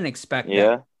much. They didn't expect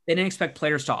that. They didn't expect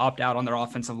players to opt out on their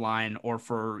offensive line or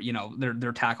for,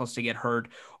 their tackles to get hurt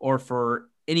or for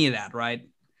any of that, right?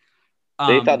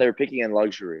 They thought they were picking in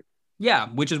luxury. Yeah,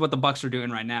 which is what the Bucks are doing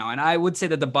right now. And I would say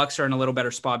that the Bucks are in a little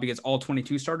better spot because all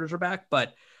 22 starters are back.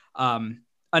 But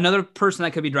another person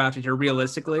that could be drafted here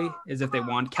realistically is if they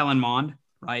want Kellen Mond,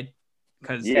 right?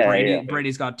 Because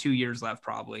Brady's got 2 years left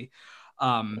probably.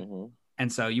 And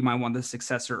so you might want the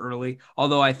successor early.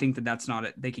 Although I think that's not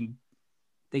it. They can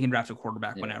draft a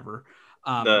quarterback whenever.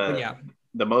 The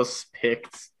most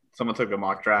picked, someone took a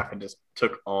mock draft and just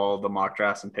took all the mock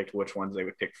drafts and picked which ones they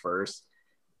would pick first.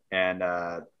 And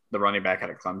the running back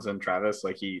out of Clemson, Travis,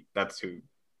 that's who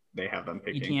they have them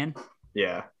picking. ETN?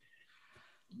 Yeah.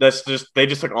 They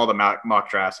just took all the mock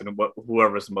drafts and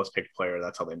whoever's the most picked player,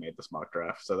 that's how they made this mock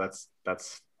draft. So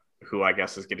that's who I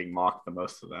guess is getting mocked the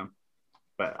most of them.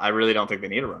 But I really don't think they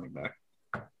need a running back.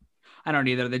 I don't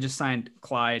either. They just signed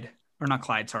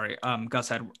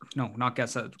Gus Edwards. No, not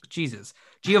Gus Edwards. Jesus.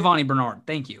 Giovanni Bernard.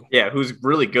 Thank you. Yeah, who's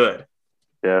really good.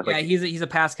 Yeah. He's a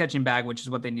pass catching bag, which is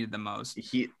what they needed the most.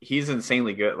 He's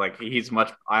insanely good. Like he's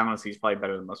probably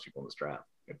better than most people in this draft.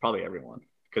 Probably everyone.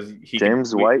 Because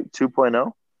James White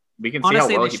 2.0. We can see how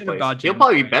well he plays. He'll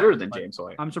probably be better than James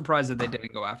White. I'm surprised that they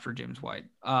didn't go after James White.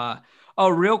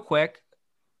 Real quick,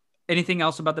 anything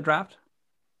else about the draft?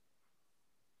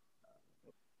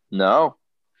 No.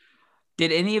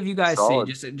 Did any of you guys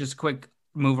see just a quick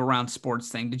move around sports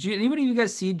thing? Did anybody of you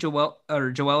guys see Joel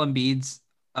Embiid's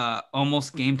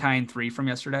almost game tying 3 from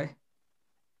yesterday?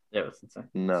 Yeah, that's insane.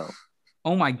 No.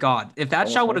 Oh my God. If that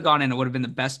Almost shot would have made it. gone in, it would have been the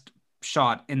best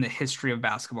shot in the history of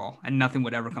basketball, and nothing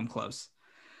would ever come close.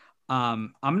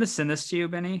 I'm going to send this to you,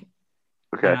 Benny,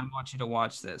 Okay. and I want you to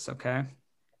watch this, okay?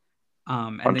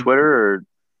 And On then Twitter, or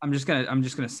I'm just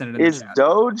gonna send it in is the chat.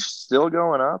 Doge still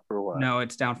going up or what? No,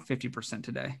 it's down 50%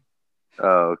 today.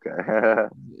 Oh, okay.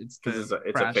 It's Because the it's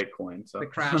a crash, fake coin. So the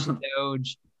crash of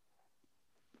Doge.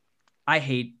 I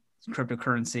hate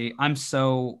cryptocurrency. I'm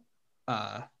so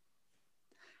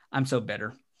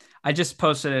bitter. I just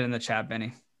posted it in the chat,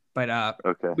 Benny. But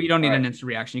Okay. we don't need All an right. instant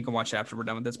reaction. You can watch it after we're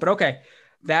done with this. But okay,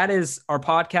 that is our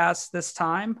podcast this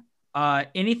time.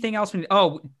 Anything else?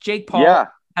 Jake Paul Yeah.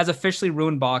 has officially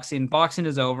ruined boxing. Boxing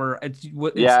is over. It's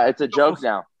It's a joke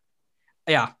now.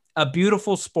 Yeah, a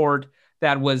beautiful sport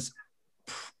that was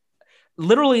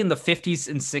literally in the 50s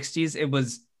and 60s. It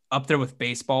was up there with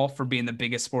baseball for being the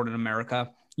biggest sport in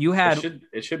America.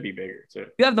 it should be bigger too.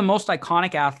 You have the most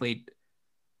iconic athlete,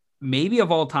 maybe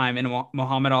of all time, in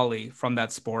Muhammad Ali from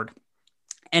that sport.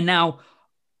 And now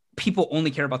people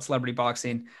only care about celebrity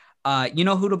boxing. You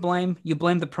know who to blame? You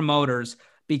blame the promoters,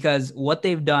 because what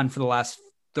they've done for the last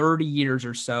 30 years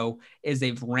or so is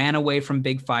they've ran away from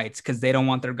big fights because they don't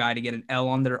want their guy to get an L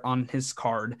on his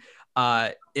card.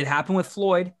 It happened with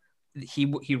Floyd.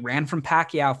 He ran from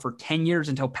Pacquiao for 10 years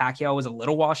until Pacquiao was a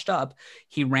little washed up.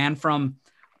 He ran from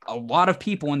a lot of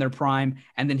people in their prime,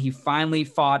 and then he finally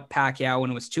fought Pacquiao when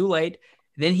it was too late.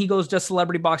 Then he goes to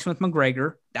celebrity boxing with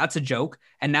McGregor. That's a joke.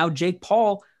 And now Jake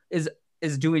Paul is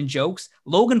doing jokes.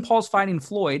 Logan Paul's fighting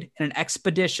Floyd in an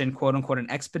expedition, quote unquote, an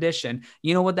expedition.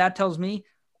 You know what that tells me?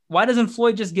 Why doesn't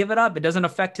Floyd just give it up? It doesn't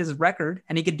affect his record,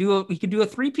 and he could do a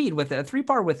three-peat with it, a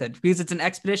three-part with it, because it's an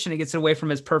expedition. He gets away from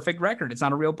his perfect record. It's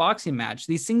not a real boxing match.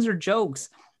 These things are jokes,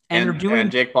 and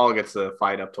Jake Paul gets to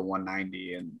fight up to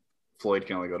 190, and Floyd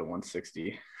can only go to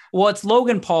 160. Well, it's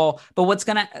Logan Paul, but what's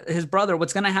going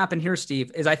to happen here,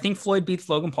 Steve, is I think Floyd beats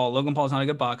Logan Paul. Logan Paul's not a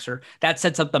good boxer. That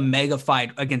sets up the mega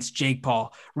fight against Jake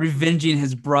Paul, revenging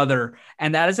his brother.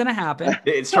 And that is going to happen.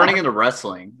 It's turning into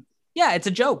wrestling. Yeah, it's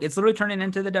a joke. It's literally turning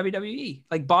into the WWE.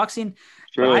 Like boxing.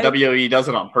 Sure. The WWE does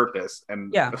it on purpose.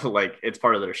 And Yeah. like it's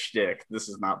part of their shtick. This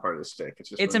is not part of the shtick.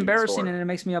 It's embarrassing, and it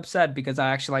makes me upset because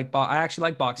I actually like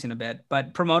boxing a bit.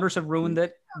 But promoters have ruined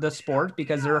the sport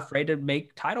because they're afraid to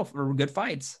make title or good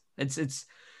fights.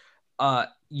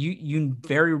 You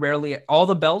very rarely, all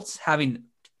the belts having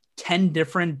 10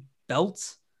 different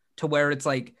belts to where it's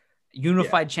like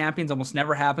unified champions almost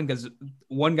never happen, because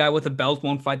one guy with a belt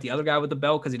won't fight the other guy with the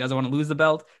belt because he doesn't want to lose the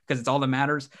belt, because it's all that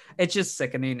matters. It's just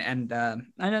sickening. And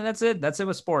I know that's it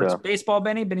with sports. Yeah. Baseball,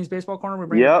 Benny's baseball corner.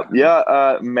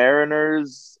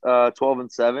 Mariners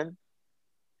 12-7,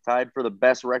 tied for the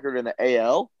best record in the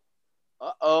AL.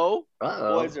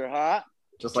 Boys are hot.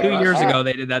 Just 2 like years us. ago,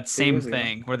 they did that same years ago.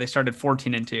 thing where they started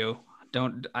 14-2.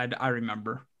 I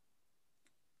remember.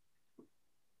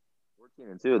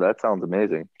 14-2. That sounds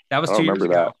amazing. That was I 2 years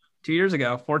remember ago. 2 years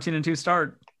ago, 14-2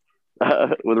 start.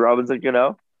 With Robinson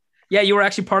Cano? Yeah, you were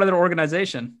actually part of their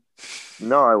organization.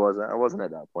 No, I wasn't. I wasn't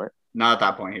at that point. Not at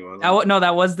that point, he wasn't.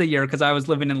 That was the year because I was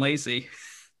living in Lacey.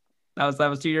 That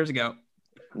was 2 years ago.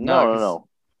 No.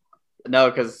 No,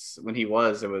 because when it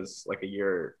was like a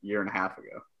year and a half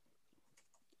ago.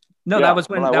 No, Yeah, that was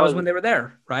when well, when they were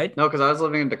there, right? No, because I was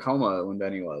living in Tacoma when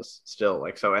Benny was still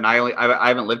like so, and I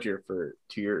haven't lived here for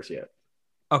 2 years yet.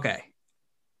 Okay.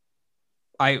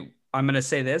 I'm gonna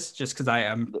say this just because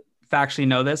I factually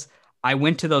know this. I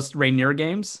went to those Rainier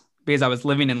games because I was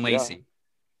living in Lacey.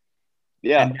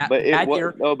 Yeah, And but that it was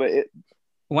year- no, but it.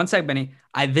 One sec, Benny.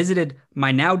 I visited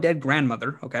my now dead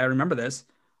grandmother. Okay, I remember this,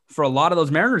 for a lot of those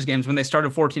Mariners games when they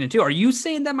started 14-2. Are you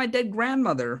saying that my dead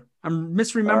grandmother? I'm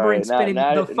misremembering spending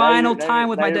the final time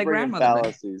with my dead grandmother.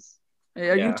 Fallacies.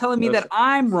 Are you Yeah, telling me that that's-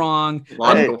 I'm wrong?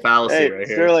 Logical fallacy right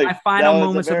here. Sterling, My final that was a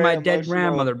moments with very my dead emotional-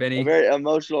 grandmother, A Benny. very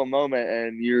emotional moment,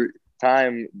 and your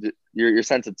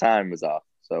sense of time was off.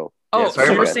 So Oh, Yeah, so sorry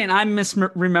you're about that. saying I'm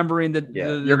misremembering the Yeah,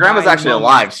 the your grandma's dying actually moment.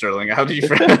 alive, Sterling. How did you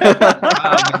forget?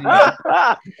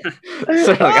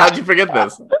 Sterling, how did you forget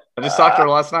this? I just talked to her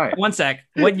last night. One sec.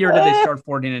 What year did they start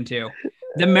 14-2?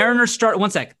 The Mariners start.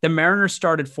 One sec. The Mariners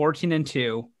started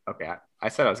 14-2 Okay, I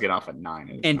said I was getting off at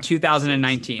 9. in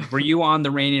 2019. Were you on the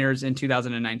Rainiers in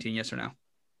 2019? Yes or no?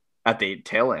 At the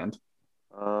tail end.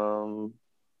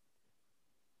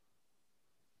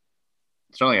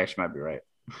 Sterling actually might be right.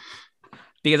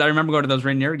 Because I remember going to those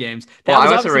Rainier games. Well, I went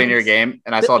to obviously- Rainier game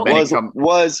and I saw Benny come.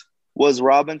 was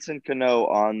Robinson Cano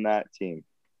on that team?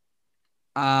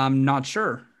 Not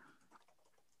sure.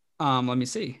 Let me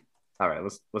see. All right,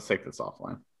 let's take this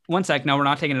offline. One sec. No, we're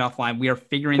not taking it offline. We are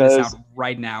figuring this out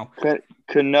right now.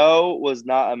 Cano was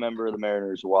not a member of the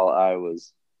Mariners while I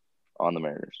was on the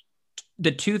Mariners.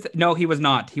 No, he was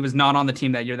not. He was not on the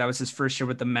team that year. That was his first year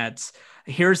with the Mets.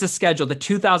 Here's the schedule. The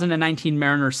 2019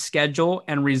 Mariners schedule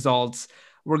and results.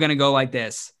 We're going to go like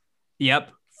this.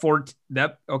 Yep.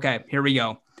 Okay, here we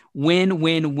go. Win,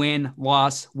 win, win,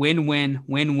 loss, win, win,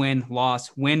 win, win,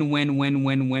 loss, win, win, win,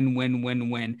 win, win, win, win,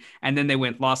 win. And then they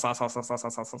went loss, loss, loss, loss, loss,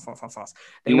 loss, loss, loss, loss, loss.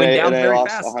 They went down very fast.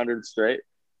 They lost 100 straight.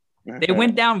 They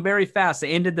went down very fast.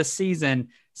 They ended the season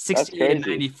 68 and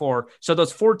 94. So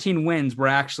those 14 wins were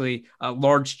actually a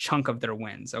large chunk of their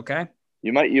wins. Okay.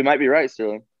 You might be right,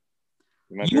 Sterling.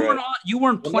 You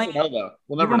weren't playing. We'll never know.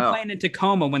 You weren't playing in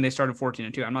Tacoma when they started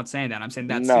 14-2. I'm not saying that. I'm saying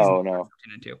that season 14-2.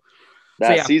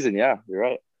 That season, yeah, you're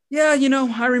right. Yeah,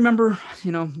 I remember,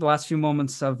 the last few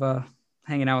moments of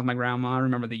hanging out with my grandma. I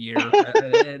remember the year.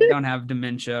 I don't have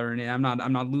dementia or anything. I'm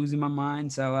not losing my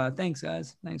mind. So thanks,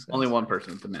 guys. Only one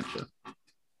person with dementia.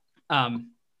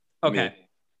 Okay. Me.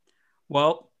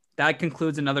 Well, that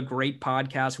concludes another great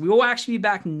podcast. We will actually be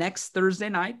back next Thursday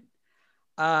night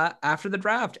after the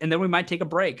draft, and then we might take a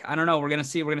break. I don't know. We're gonna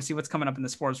see what's coming up in the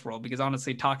sports world, because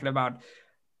honestly, talking about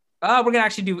we're going to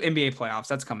actually do NBA playoffs.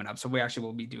 That's coming up. So we actually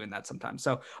will be doing that sometime.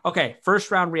 So, okay. First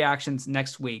round reactions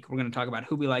next week. We're going to talk about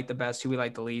who we like the best, who we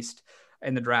like the least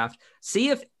in the draft. See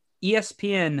if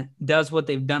ESPN does what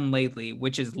they've done lately,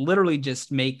 which is literally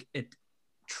just make it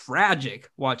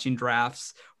tragic watching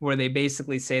drafts, where they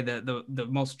basically say that the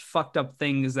most fucked up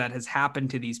things that has happened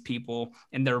to these people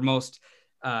and their most,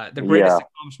 the greatest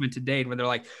accomplishment to date, where they're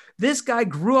like, this guy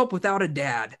grew up without a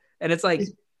dad. And it's like,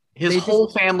 his whole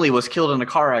family was killed in a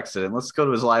car accident. Let's go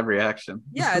to his live reaction.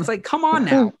 Yeah, it's like, come on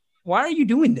now. Why are you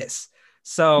doing this?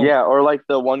 So yeah, or like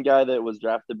the one guy that was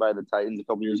drafted by the Titans a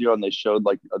couple years ago, and they showed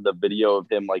like the video of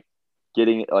him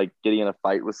getting in a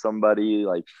fight with somebody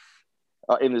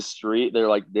in the street. They're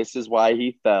like, this is why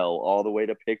he fell all the way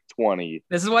to pick 20.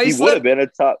 This is why he would have been a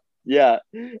top. Yeah,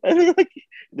 and they're like,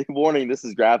 the warning, this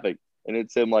is graphic, and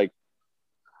it's him like,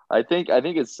 I think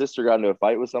his sister got into a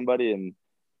fight with somebody, and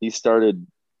he started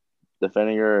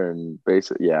defending her, and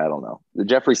basically, I don't know. The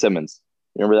Jeffrey Simmons,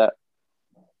 you remember that?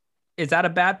 Is that a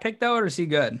bad pick though, or is he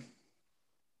good?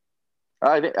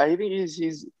 I think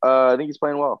he's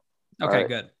playing well. Okay,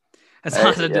 good. As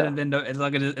long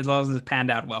as it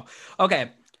panned out well. Okay,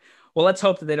 well, let's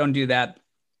hope that they don't do that.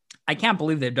 I can't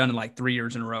believe they've done it like 3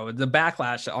 years in a row. The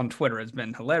backlash on Twitter has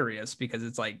been hilarious, because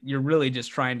it's like you're really just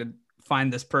trying to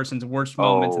find this person's worst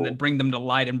moments and then bring them to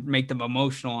light and make them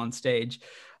emotional on stage.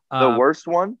 The worst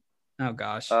one. Oh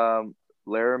gosh.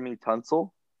 Laramie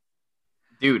Tunsil.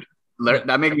 Dude,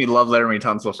 that made me love Laramie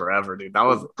Tunsil forever, dude. That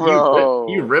was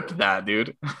you ripped that,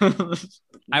 dude.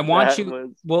 I want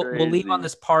you. We'll leave on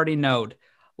this party note.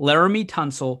 Laramie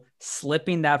Tunsil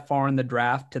slipping that far in the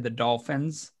draft to the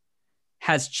Dolphins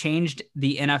has changed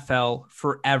the NFL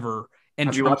forever. And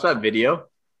have you watched that video?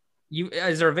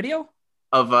 Is there a video?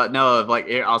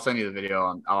 I'll send you the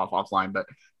video offline, but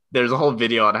there's a whole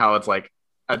video on how it's like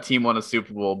a team won a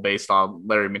Super Bowl based on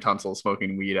Laramie Tunsil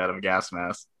smoking weed out of a gas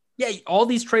mask. Yeah, all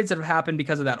these trades that have happened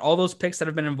because of that, all those picks that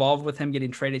have been involved with him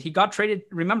getting traded. He got traded.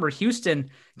 Remember,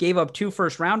 Houston gave up 2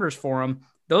 first-rounders for him.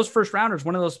 Those first-rounders,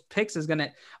 one of those picks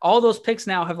all those picks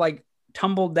now have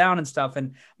tumbled down and stuff.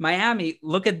 And Miami,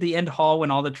 look at the end haul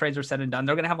when all the trades are said and done.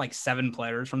 They're going to have 7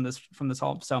 players from this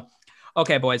haul. So,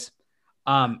 okay, boys.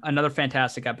 Another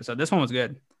fantastic episode. This one was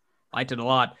good. Liked it a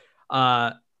lot.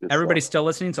 Everybody's still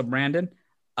listening. So Brandon,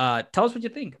 tell us what you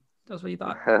think. Tell us what you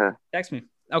thought. Text me.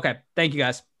 Okay. Thank you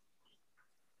guys.